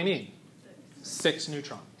 12, what do we need? 6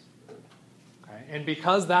 neutrons. Okay? And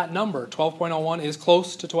because that number, 12.01, is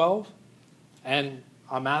close to 12, and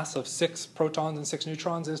a mass of 6 protons and 6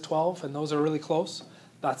 neutrons is 12, and those are really close,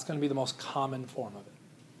 that's going to be the most common form of it.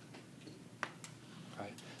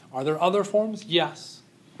 Okay. Are there other forms? Yes.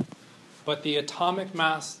 But the atomic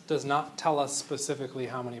mass does not tell us specifically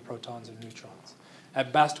how many protons and neutrons.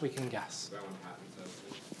 At best, we can guess. That one happens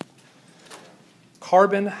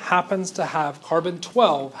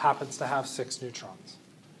Carbon-12 happens to have 6 neutrons.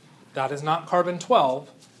 That is not carbon-12.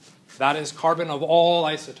 That is carbon of all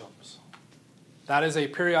isotopes. That is a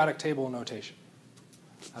periodic table notation.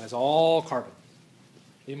 That is all carbon.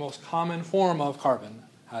 The most common form of carbon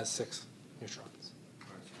has 6 neutrons. How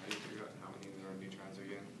do you figure out how many there are neutrons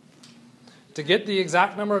again? To get the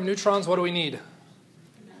exact number of neutrons, what do we need?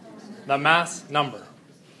 The mass number.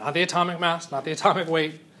 Not the atomic mass, not the atomic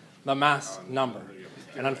weight, the mass number.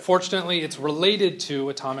 And unfortunately, it's related to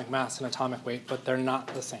atomic mass and atomic weight, but they're not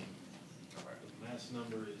the same. The mass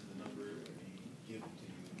number is the number given to you.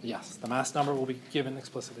 Yes, the mass number will be given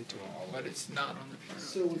explicitly to you. But it's not on the periodic.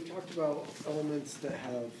 So we've talked about elements that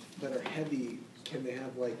are heavy. Can they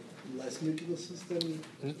have like less nucleuses than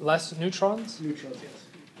Less neutrons? neutrons? Yes.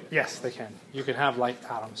 Yes, they can. You can have light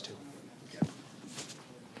atoms too.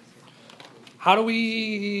 How do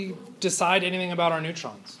we decide anything about our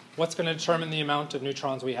neutrons? What's going to determine the amount of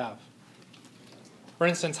neutrons we have? For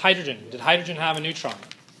instance, hydrogen. Did hydrogen have a neutron?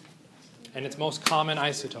 And its most common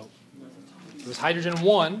isotope. It was hydrogen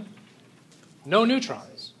 1, no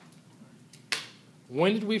neutrons.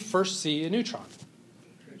 When did we first see a neutron?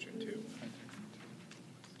 Hydrogen 2.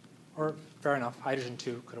 Or, fair enough, hydrogen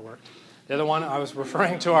 2 could have worked. The other one, I was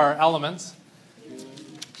referring to our elements.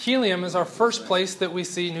 Helium is our first place that we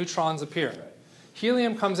see neutrons appear.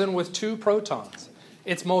 Helium comes in with 2 protons.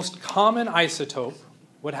 Its most common isotope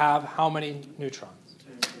would have how many neutrons?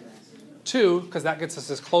 2, because that gets us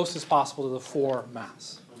as close as possible to the 4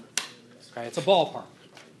 mass. Okay, it's a ballpark.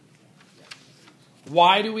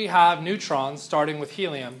 Why do we have neutrons starting with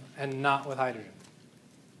helium and not with hydrogen?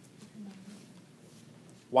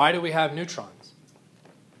 Why do we have neutrons?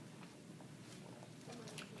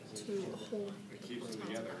 It keeps them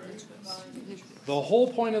together, right? The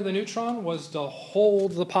whole point of the neutron was to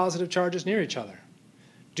hold the positive charges near each other.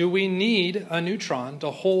 Do we need a neutron to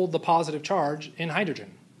hold the positive charge in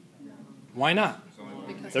hydrogen? Why not?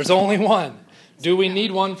 There's only one. Do we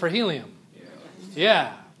need one for helium?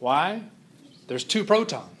 Yeah. Why? There's 2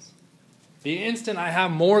 protons. The instant I have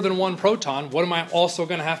more than 1 proton, what am I also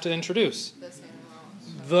going to have to introduce?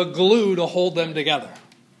 The glue to hold them together.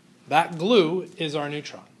 That glue is our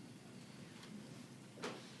neutron.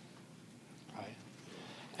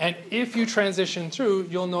 And if you transition through,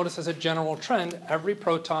 you'll notice as a general trend, every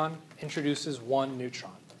proton introduces 1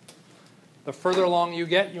 neutron. The further along you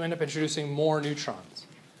get, you end up introducing more neutrons.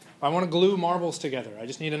 If I want to glue marbles together, I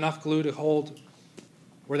just need enough glue to hold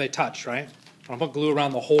where they touch, right? I don't put glue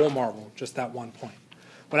around the whole marble, just that one point.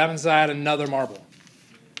 What happens if I add another marble?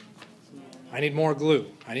 I need more glue.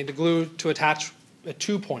 I need the glue to attach at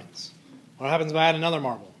 2 points. What happens if I add another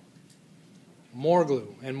marble? More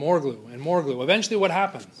glue, and more glue, and more glue. Eventually what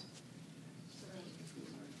happens?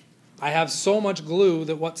 I have so much glue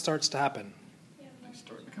that what starts to happen? They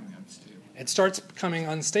start becoming unstable. It starts becoming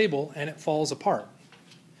unstable and it falls apart.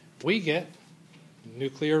 We get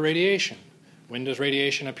nuclear radiation. When does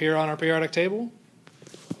radiation appear on our periodic table?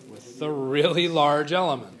 With the really large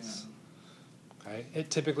elements. Okay? It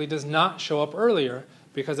typically does not show up earlier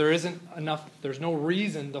because there's no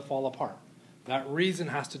reason to fall apart. That reason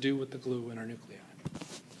has to do with the glue in our nuclei.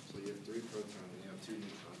 So you have 3 protons and you have 2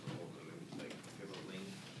 neutrons to hold them, and like if you have a link,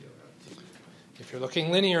 you'll have 2 neutrons. If you're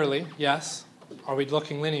looking linearly, yes. Are we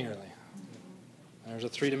looking linearly? There's a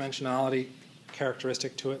 3-dimensionality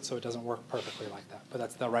characteristic to it, so it doesn't work perfectly like that. But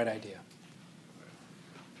that's the right idea.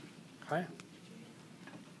 Okay?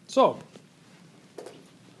 So,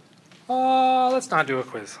 let's not do a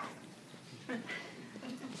quiz.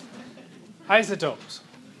 Isotopes.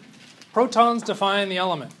 Protons define the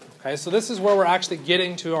element. Okay, so this is where we're actually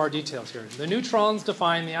getting to our details here. The neutrons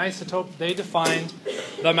define the isotope. They define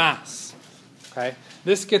the mass. Okay,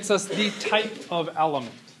 this gets us the type of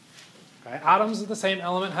element. Okay, atoms of the same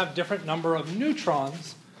element have different number of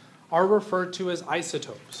neutrons, are referred to as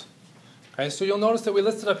isotopes. Okay, so you'll notice that we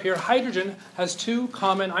listed up here, hydrogen has 2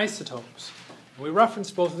 common isotopes. We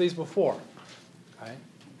referenced both of these before. Okay,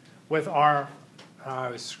 with our, I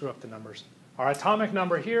always screw up the numbers. Our atomic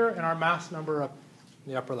number here and our mass number up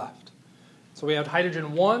in the upper left. So we have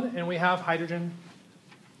hydrogen 1 and we have hydrogen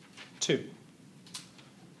 2.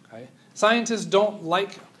 Okay? Scientists don't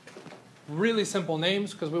like really simple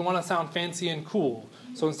names because we want to sound fancy and cool.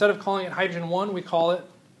 So instead of calling it hydrogen 1, we call it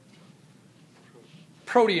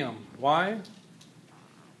protium. Why?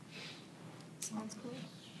 Sounds cool.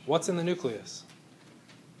 What's in the nucleus?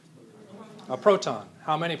 A proton.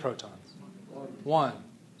 How many protons? 1.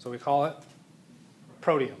 So we call it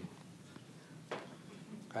protium.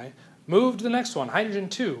 Okay. Move to the next one. Hydrogen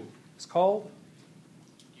 2 is called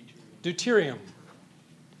deuterium.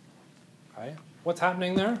 Okay. What's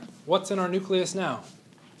happening there? What's in our nucleus now?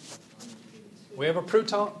 We have a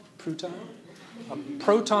proton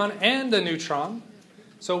and a neutron.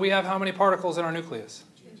 So we have how many particles in our nucleus?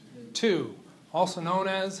 2, also known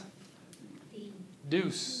as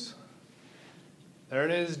deuce. There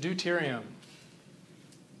it is, deuterium.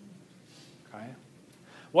 Okay.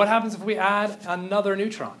 What happens if we add another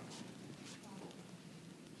neutron?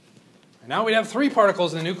 And now we have 3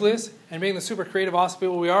 particles in the nucleus, and being the super creative, awesome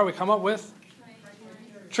people we are, we come up with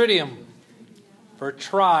tritium for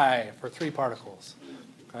for 3 particles.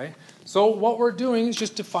 Okay. So what we're doing is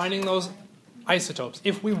just defining those isotopes.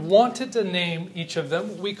 If we wanted to name each of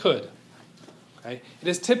them, we could. Okay. It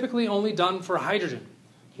is typically only done for hydrogen.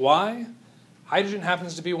 Why? Hydrogen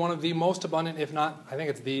happens to be one of the most abundant, if not, I think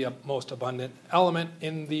it's the most abundant element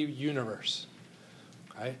in the universe.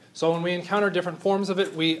 Okay? So when we encounter different forms of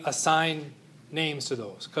it, we assign names to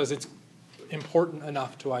those because it's important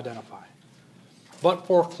enough to identify. But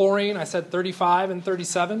for chlorine, I said 35 and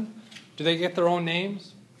 37. Do they get their own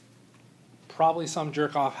names? Probably some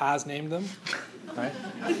jerk-off has named them. Right?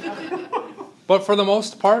 But for the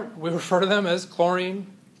most part, we refer to them as chlorine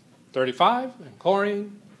 35 and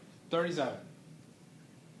chlorine 37.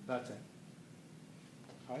 That's it.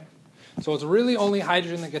 Okay? So it's really only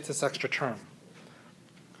hydrogen that gets this extra term.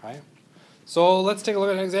 Okay? So let's take a look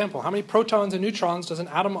at an example. How many protons and neutrons does an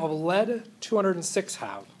atom of lead-206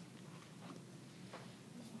 have?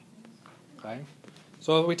 Okay?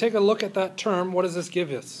 So if we take a look at that term, what does this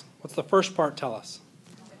give us? What's the first part tell us?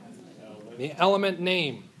 The element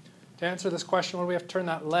name. To answer this question, what do we have to turn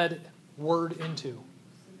that lead word into?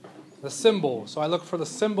 The symbol. So I look for the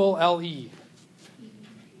symbol Le.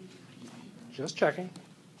 Just checking.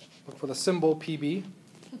 Look for the symbol Pb,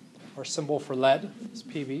 or symbol for lead is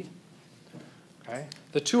Pb. Okay.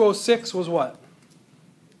 The 206 was what?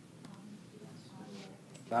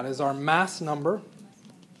 That is our mass number.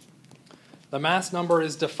 The mass number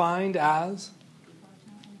is defined as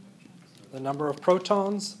the number of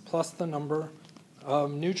protons plus the number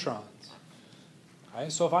of neutrons. Okay.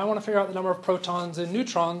 So if I want to figure out the number of protons and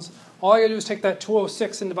neutrons, all I got to do is take that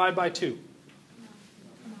 206 and divide by 2.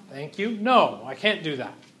 Thank you. No, I can't do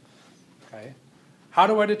that. Okay. How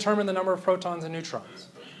do I determine the number of protons and neutrons?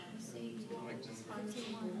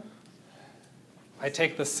 I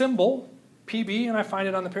take the symbol, Pb, and I find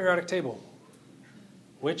it on the periodic table,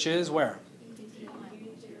 which is where?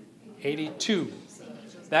 82.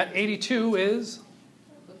 That 82 is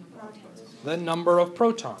the number of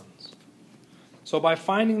protons. So by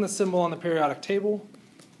finding the symbol on the periodic table,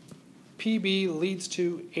 Pb leads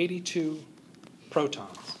to 82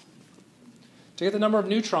 protons. To get the number of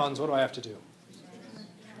neutrons, what do I have to do?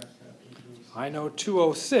 I know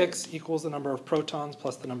 206 equals the number of protons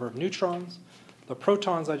plus the number of neutrons. The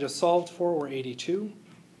protons I just solved for were 82.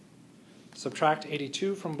 Subtract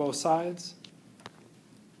 82 from both sides.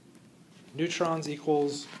 Neutrons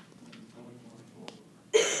equals,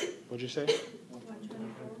 what'd you say?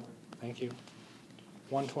 124. Thank you.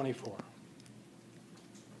 124.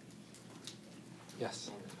 Yes?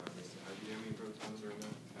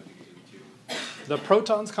 The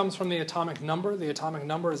protons comes from the atomic number. The atomic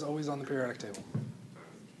number is always on the periodic table.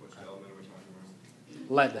 Which element are we talking about?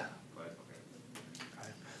 Lead. Lead, Okay.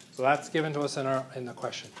 So that's given to us in the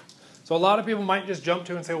question. So a lot of people might just jump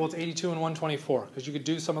to and say, well, it's 82 and 124, because you could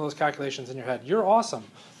do some of those calculations in your head. You're awesome.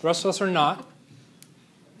 The rest of us are not,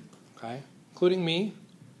 okay, including me.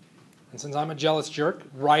 And since I'm a jealous jerk,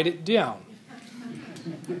 write it down.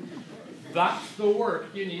 That's the work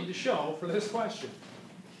you need to show for this question.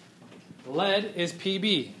 Lead is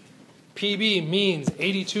Pb. Pb means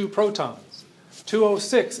 82 protons.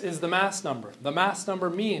 206 is the mass number. The mass number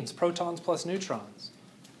means protons plus neutrons.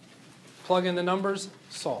 Plug in the numbers,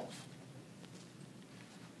 solve.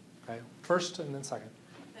 Okay, first and then second.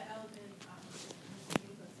 The element, what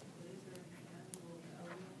is there an animal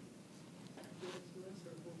element given to us,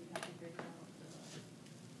 or will we have to break out the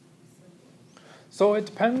symbol? So it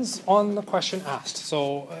depends on the question asked.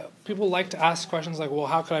 So people like to ask questions like, well,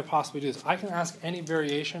 how could I possibly do this? I can ask any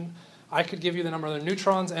variation. I could give you the number of the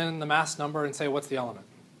neutrons and the mass number and say, what's the element?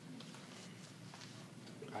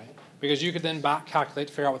 Okay. because you could then back calculate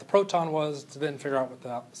to figure out what the proton was, to then figure out what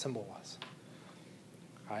the symbol was.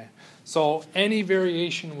 Okay? So any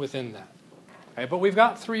variation within that. Okay? But we've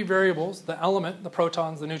got three variables, the element, the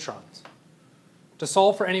protons, the neutrons. To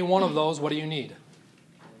solve for any one of those, what do you need?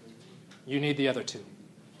 You need the other two.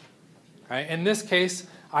 Okay? In this case,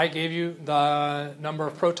 I gave you the number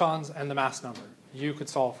of protons and the mass number. You could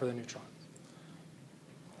solve for the neutrons.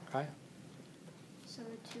 Okay? So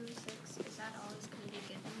the 2, 6, is that always going to be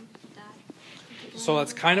given that? So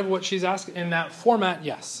that's kind of what she's asking. In that format,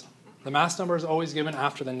 yes. The mass number is always given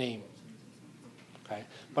after the name. Okay?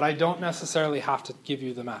 But I don't necessarily have to give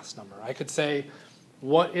you the mass number. I could say,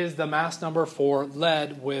 what is the mass number for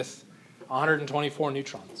lead with 124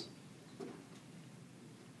 neutrons?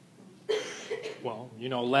 Well, you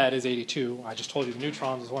know lead is 82. I just told you the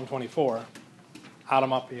neutrons is 124. Add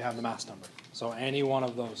them up, you have the mass number. So any one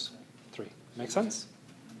of those three. Make sense?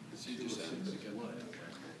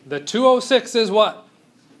 The 206 is what?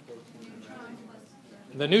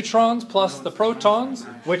 The neutrons plus the protons,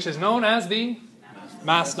 which is known as the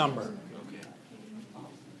mass number.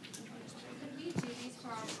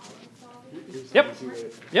 Yep.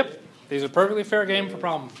 Yep. These are perfectly fair game for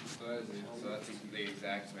problem. So that's the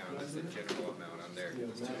exact amount, that's the general amount on there.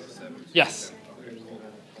 It's 207. Yes.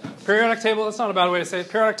 Periodic table, that's not a bad way to say it.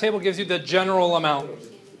 Periodic table gives you the general amount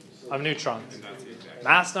of neutrons.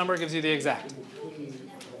 Mass number gives you the exact.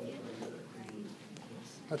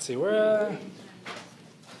 Let's see, where...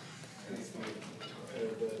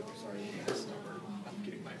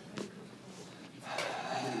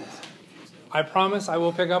 I promise I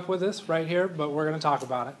will pick up with this right here, but we're going to talk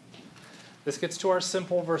about it. This gets to our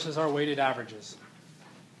simple versus our weighted averages.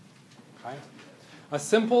 Okay? A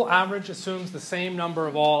simple average assumes the same number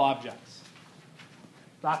of all objects.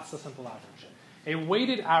 That's the simple average. A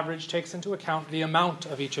weighted average takes into account the amount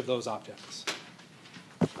of each of those objects.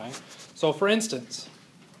 Okay? So for instance,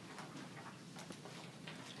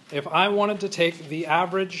 if I wanted to take the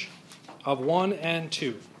average of 1 and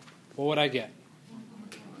 2, what would I get?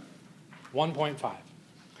 1.5.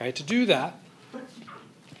 Okay, to do that, this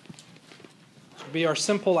would be our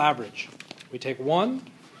simple average. We take 1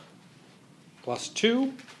 plus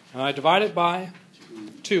 2, and I divide it by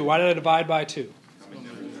 2. Why did I divide by 2?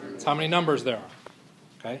 That's how many numbers there are.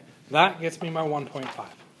 Okay, that gets me my 1.5.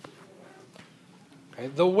 Okay,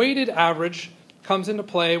 the weighted average comes into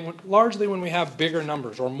play largely when we have bigger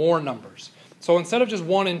numbers or more numbers. So instead of just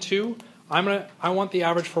 1 and 2, I want the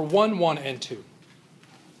average for 1, 1, and 2.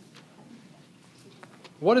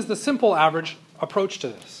 What is the simple average approach to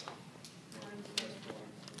this?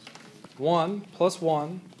 1 plus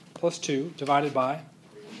 1 plus 2 divided by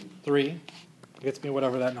 3 gets me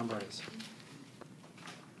whatever that number is.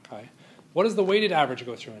 Okay. What does the weighted average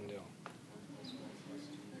go through and do?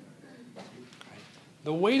 Okay.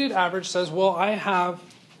 The weighted average says, well, I have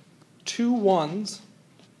 2 1s,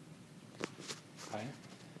 okay,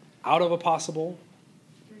 out of a possible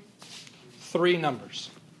 3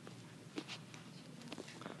 numbers.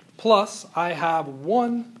 Plus, I have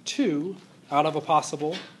 1 2 out of a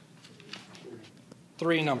possible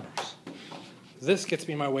 3 numbers. This gets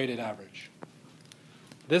me my weighted average.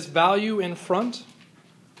 This value in front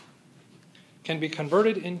can be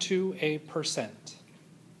converted into a percent.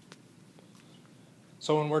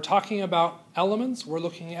 So when we're talking about elements, we're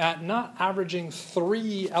looking at not averaging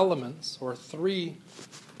 3 elements or 3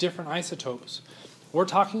 different isotopes. We're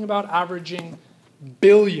talking about averaging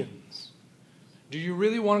billions. Do you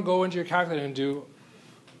really want to go into your calculator and do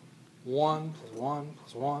 1 plus 1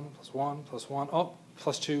 plus 1 plus 1 plus 1, oh,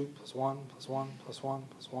 plus 2 plus 1 plus 1 plus 1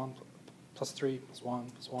 plus 1 plus 3 plus 1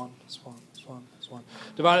 plus 1 plus 1 plus 1 plus 1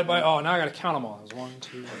 divided by, oh, now I got to count them all. There's 1,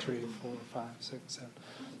 2, 3, 4, 5, 6, 7.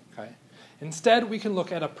 Okay. Instead, we can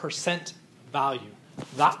look at a percent value.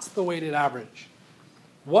 That's the weighted average.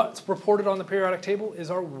 What's reported on the periodic table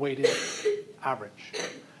is our weighted average.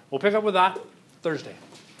 We'll pick up with that Thursday.